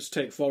 like let's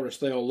take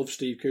Forest, they all love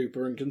Steve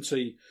Cooper and can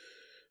see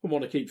and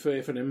want to keep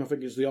faith in him. I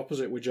think it's the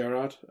opposite with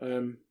Gerrard.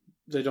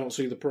 They don't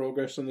see the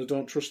progress and they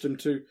don't trust him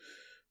to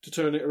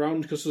turn it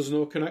around because there's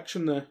no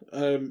connection there.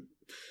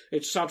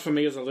 It's sad for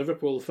me as a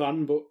Liverpool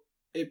fan, but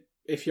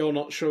if you're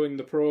not showing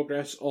the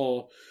progress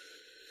or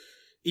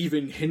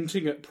even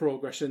hinting at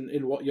progress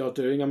in what you're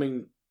doing, I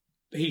mean,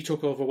 he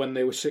took over when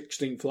they were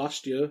 16th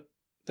last year.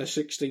 They're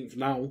 16th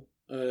now.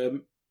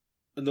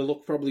 And they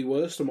look probably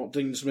worse than what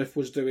Dean Smith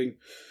was doing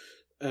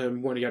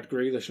when he had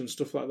Grealish and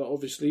stuff like that,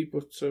 obviously.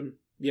 But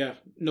yeah,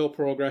 no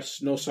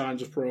progress, no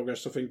signs of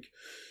progress. I think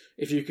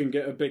if you can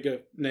get a bigger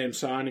name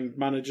signing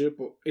manager,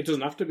 but it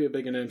doesn't have to be a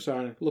bigger name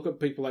signing. Look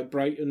at people like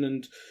Brighton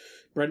and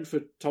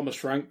Brentford, Thomas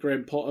Frank,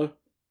 Graham Potter.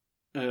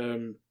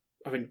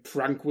 I think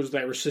Frank was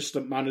their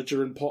assistant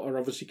manager, and Potter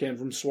obviously came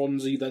from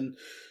Swansea, then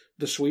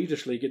the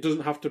Swedish league. It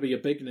doesn't have to be a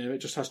big name, it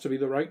just has to be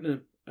the right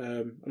name.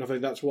 And I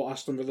think that's what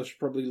Aston Villa should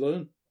probably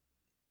learn.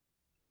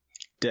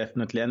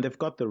 Definitely, and they've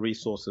got the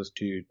resources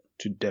to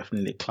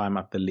definitely climb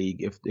up the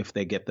league if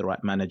they get the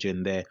right manager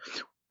in there.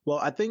 Well,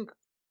 I think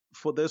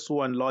for this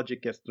one,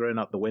 logic gets thrown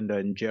out the window,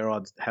 and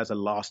Gerrard has a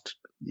last,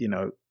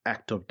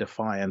 act of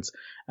defiance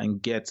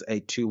and gets a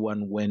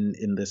 2-1 win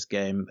in this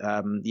game.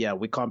 Yeah,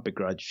 we can't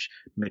begrudge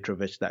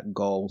Mitrovic that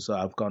goal, so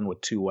I've gone with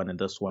 2-1 in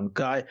this one.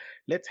 Guy,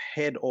 let's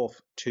head off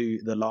to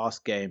the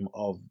last game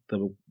of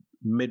the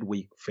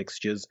midweek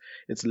fixtures.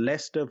 It's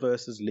Leicester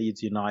versus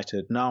Leeds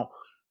United. Now,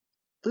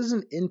 this is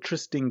an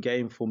interesting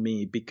game for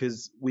me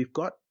because we've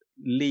got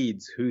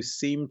Leeds who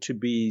seem to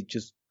be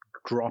just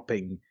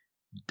dropping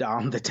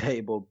down the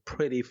table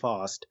pretty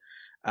fast.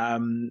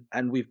 And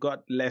we've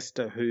got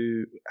Leicester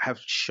who have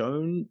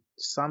shown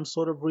some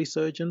sort of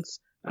resurgence.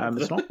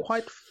 It's not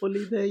quite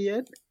fully there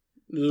yet,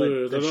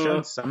 but they've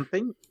shown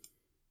something.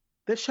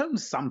 They've shown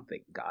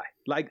something, Guy.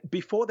 Like,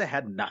 before they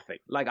had nothing.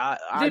 Like,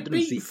 I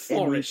didn't see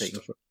anything.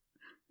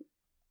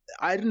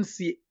 I didn't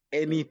see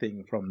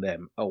anything from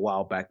them a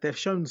while back. They've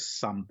shown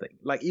something.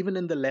 Like, even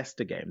in the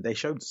Leicester game, they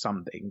showed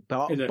something.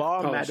 Bar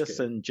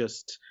Maddison game.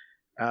 Just...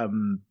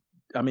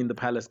 the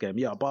Palace game,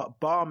 yeah. But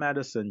Bar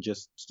Maddison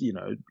just,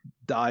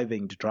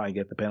 diving to try and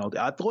get the penalty.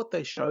 I thought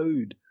they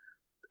showed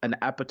an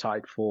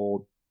appetite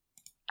for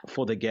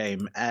the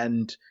game,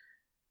 and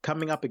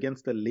coming up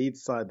against the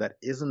Leeds side that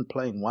isn't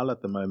playing well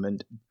at the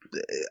moment,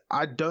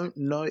 I don't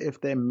know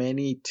if there are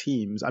many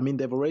teams. I mean,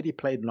 they've already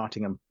played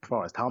Nottingham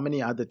Forest. How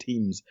many other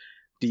teams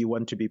do you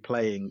want to be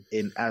playing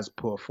in as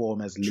poor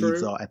form as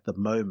Leeds are at the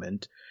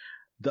moment?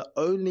 The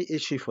only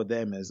issue for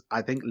them is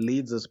I think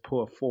Leeds'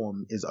 poor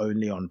form is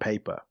only on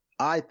paper.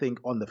 I think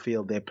on the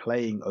field they're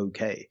playing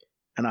okay.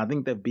 And I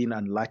think they've been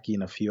unlucky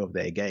in a few of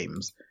their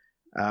games.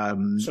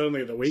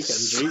 Certainly the weekend,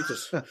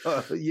 Jesus.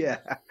 Yeah.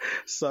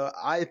 So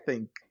I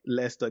think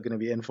Leicester are going to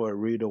be in for a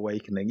rude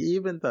awakening,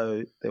 even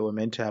though they were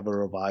meant to have a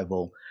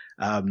revival.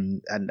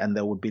 And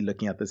they would be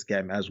looking at this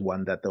game as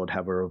one that they would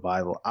have a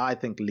revival. I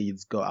think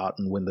Leeds go out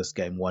and win this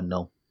game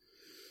 1-0.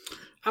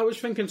 I was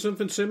thinking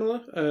something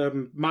similar.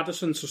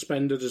 Maddison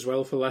suspended as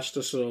well for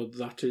Leicester, so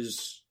that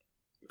is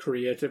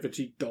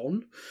creativity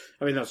gone.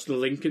 I mean, that's the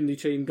link in the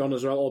team gone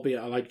as well, albeit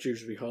I like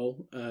Dewsbury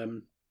Hall.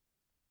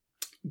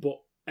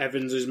 But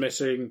Evans is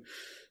missing.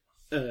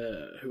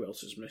 Who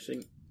else is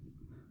missing?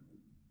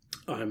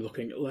 I'm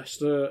looking at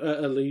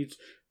Leicester, Leeds.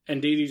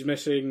 Ndidi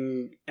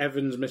missing,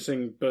 Evans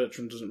missing,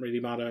 Bertrand doesn't really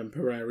matter, and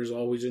Pereira's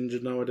always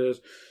injured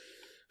nowadays.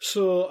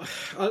 So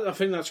I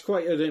think that's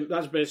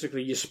that's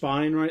basically your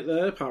spine right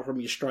there, apart from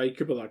your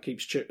striker, but that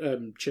keeps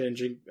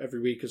changing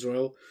every week as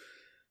well.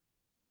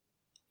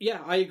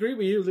 Yeah, I agree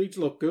with you. Leeds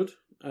look good.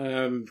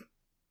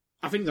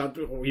 I think that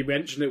you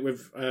mentioned it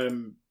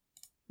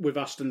with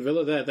Aston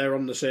Villa. They're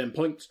on the same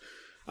point.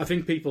 I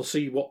think people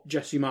see what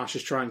Jesse Marsch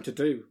is trying to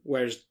do,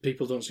 whereas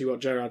people don't see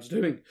what Gerrard's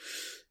doing.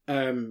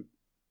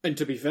 And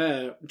to be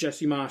fair,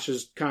 Jesse Marsch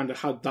has kind of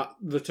had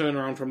the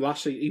turnaround from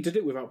last season. He did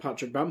it without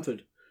Patrick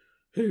Bamford,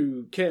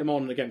 who came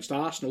on against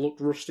Arsenal, looked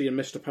rusty and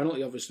missed a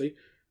penalty, obviously.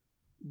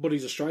 But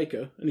he's a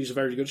striker, and he's a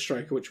very good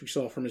striker, which we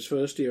saw from his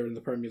first year in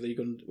the Premier League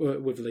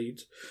with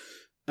Leeds.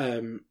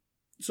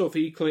 So if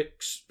he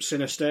clicks,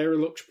 Sinistera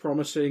looks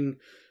promising.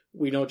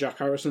 We know Jack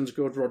Harrison's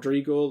good.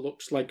 Rodrigo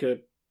looks like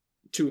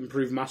to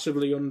improve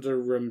massively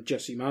under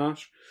Jesse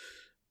Marsch.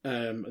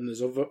 And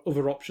there's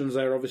other options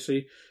there,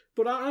 obviously.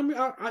 But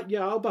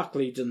I'll back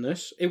Leeds in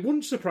this. It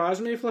wouldn't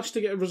surprise me if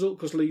Leicester get a result,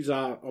 because Leeds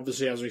are,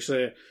 obviously, as we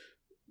say,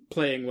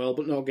 playing well,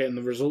 but not getting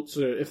the results.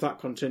 If that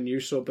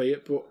continues, so be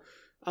it. But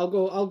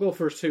I'll go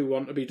for a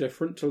 2-1 to be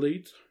different to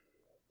Leeds.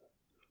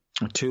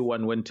 A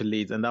 2-1 win to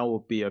Leeds, and that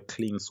will be a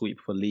clean sweep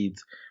for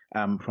Leeds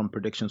from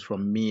predictions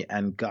from me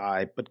and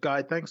Guy. But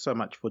Guy, thanks so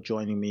much for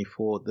joining me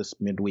for this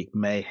midweek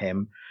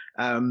mayhem.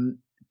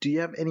 Do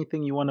you have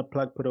anything you want to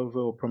plug, put over,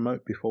 or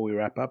promote before we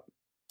wrap up?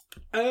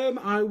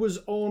 I was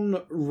on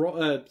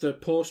the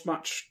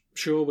post-match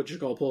show, which is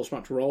called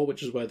Post-Match Raw,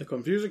 which is where the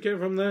confusion came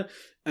from there.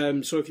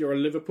 So if you're a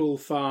Liverpool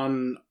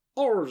fan,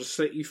 or a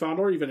City fan,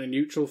 or even a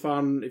neutral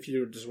fan, if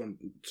you just want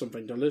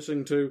something to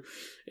listen to,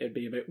 it'd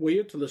be a bit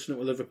weird to listen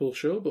to a Liverpool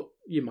show, but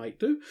you might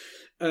do.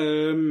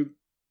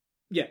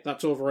 Yeah,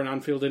 that's over on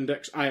Anfield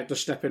Index. I had to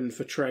step in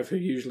for Trev, who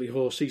usually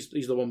hosts.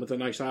 He's the one with the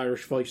nice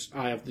Irish voice.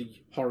 I have the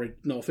horrid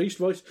Northeast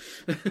voice,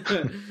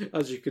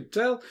 as you could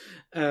tell.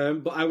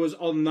 But I was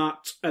on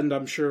that, and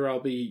I'm sure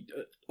I'll be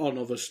on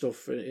other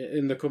stuff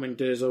in the coming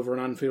days over on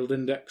Anfield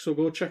Index, so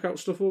go check out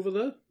stuff over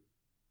there.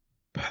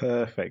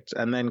 Perfect.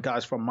 And then,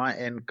 guys, from my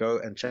end, go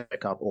and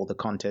check out all the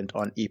content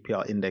on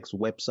EPL Index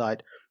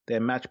website.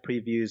 Their match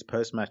previews,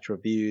 post-match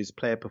reviews,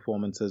 player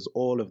performances,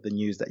 all of the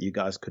news that you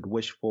guys could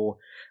wish for.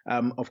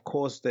 Of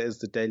course, there's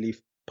the daily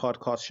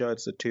podcast show.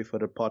 It's a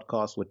two-footed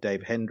podcast with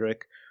Dave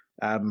Hendrick.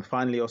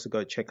 Finally, also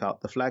go check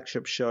out the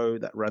flagship show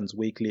that runs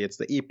weekly. It's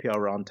the EPL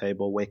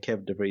Roundtable, where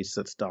Kev DeVries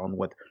sits down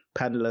with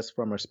panelists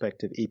from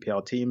respective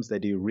EPL teams. They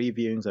do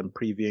reviewings and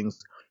previewings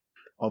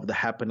of the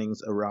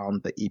happenings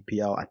around the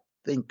EPL. I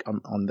think I'm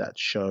on that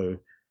show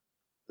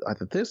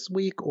either this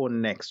week or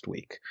next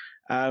week.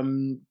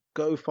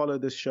 Go follow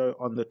this show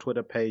on the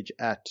Twitter page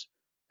at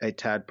A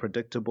Tad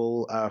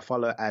Predictable.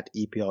 Follow at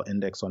EPL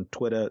Index on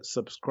Twitter.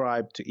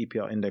 Subscribe to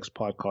EPL Index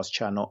podcast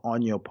channel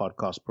on your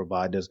podcast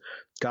providers.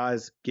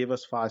 Guys, give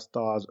us 5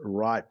 stars,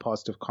 write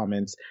positive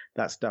comments.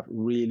 That stuff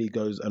really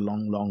goes a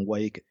long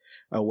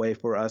way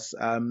for us.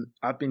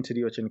 I've been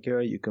Tadeo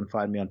Chinkira. You can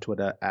find me on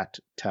Twitter at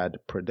Tad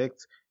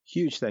Predict.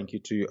 Huge thank you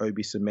to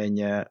Obi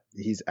Semenya.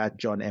 He's at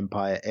John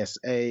Empire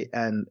SA,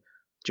 and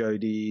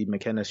Jodie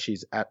McKenna,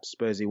 she's at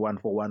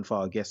Spursy141 for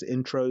our guest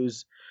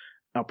intros.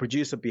 Our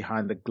producer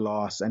behind the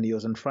glass, and he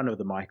was in front of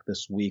the mic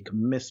this week,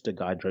 Mr.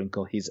 Guy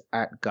Drinkle. He's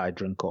at Guy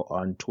Drinkle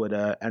on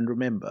Twitter. And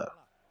remember,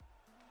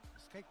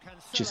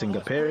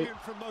 Chisinga Perry,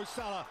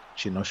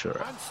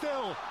 Chinoshura. And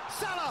still,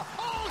 Salah,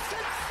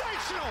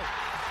 sensational!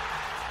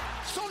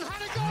 Son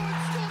had a goal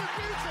and scored a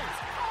beauty!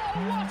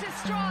 Oh, what a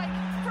strike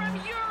from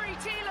Yuri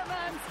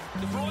Tielemans!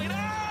 De Bruyne!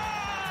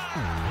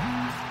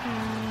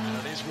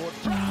 And it is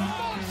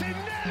Ward-Prowse!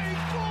 Martinelli,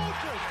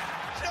 gorgeous!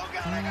 Still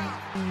going up!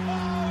 Oh,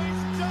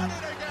 he's done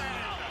it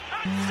again!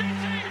 And City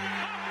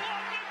have won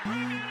the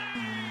Premier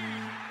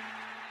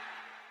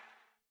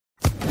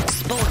League!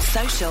 Sports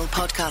Social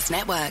Podcast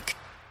Network.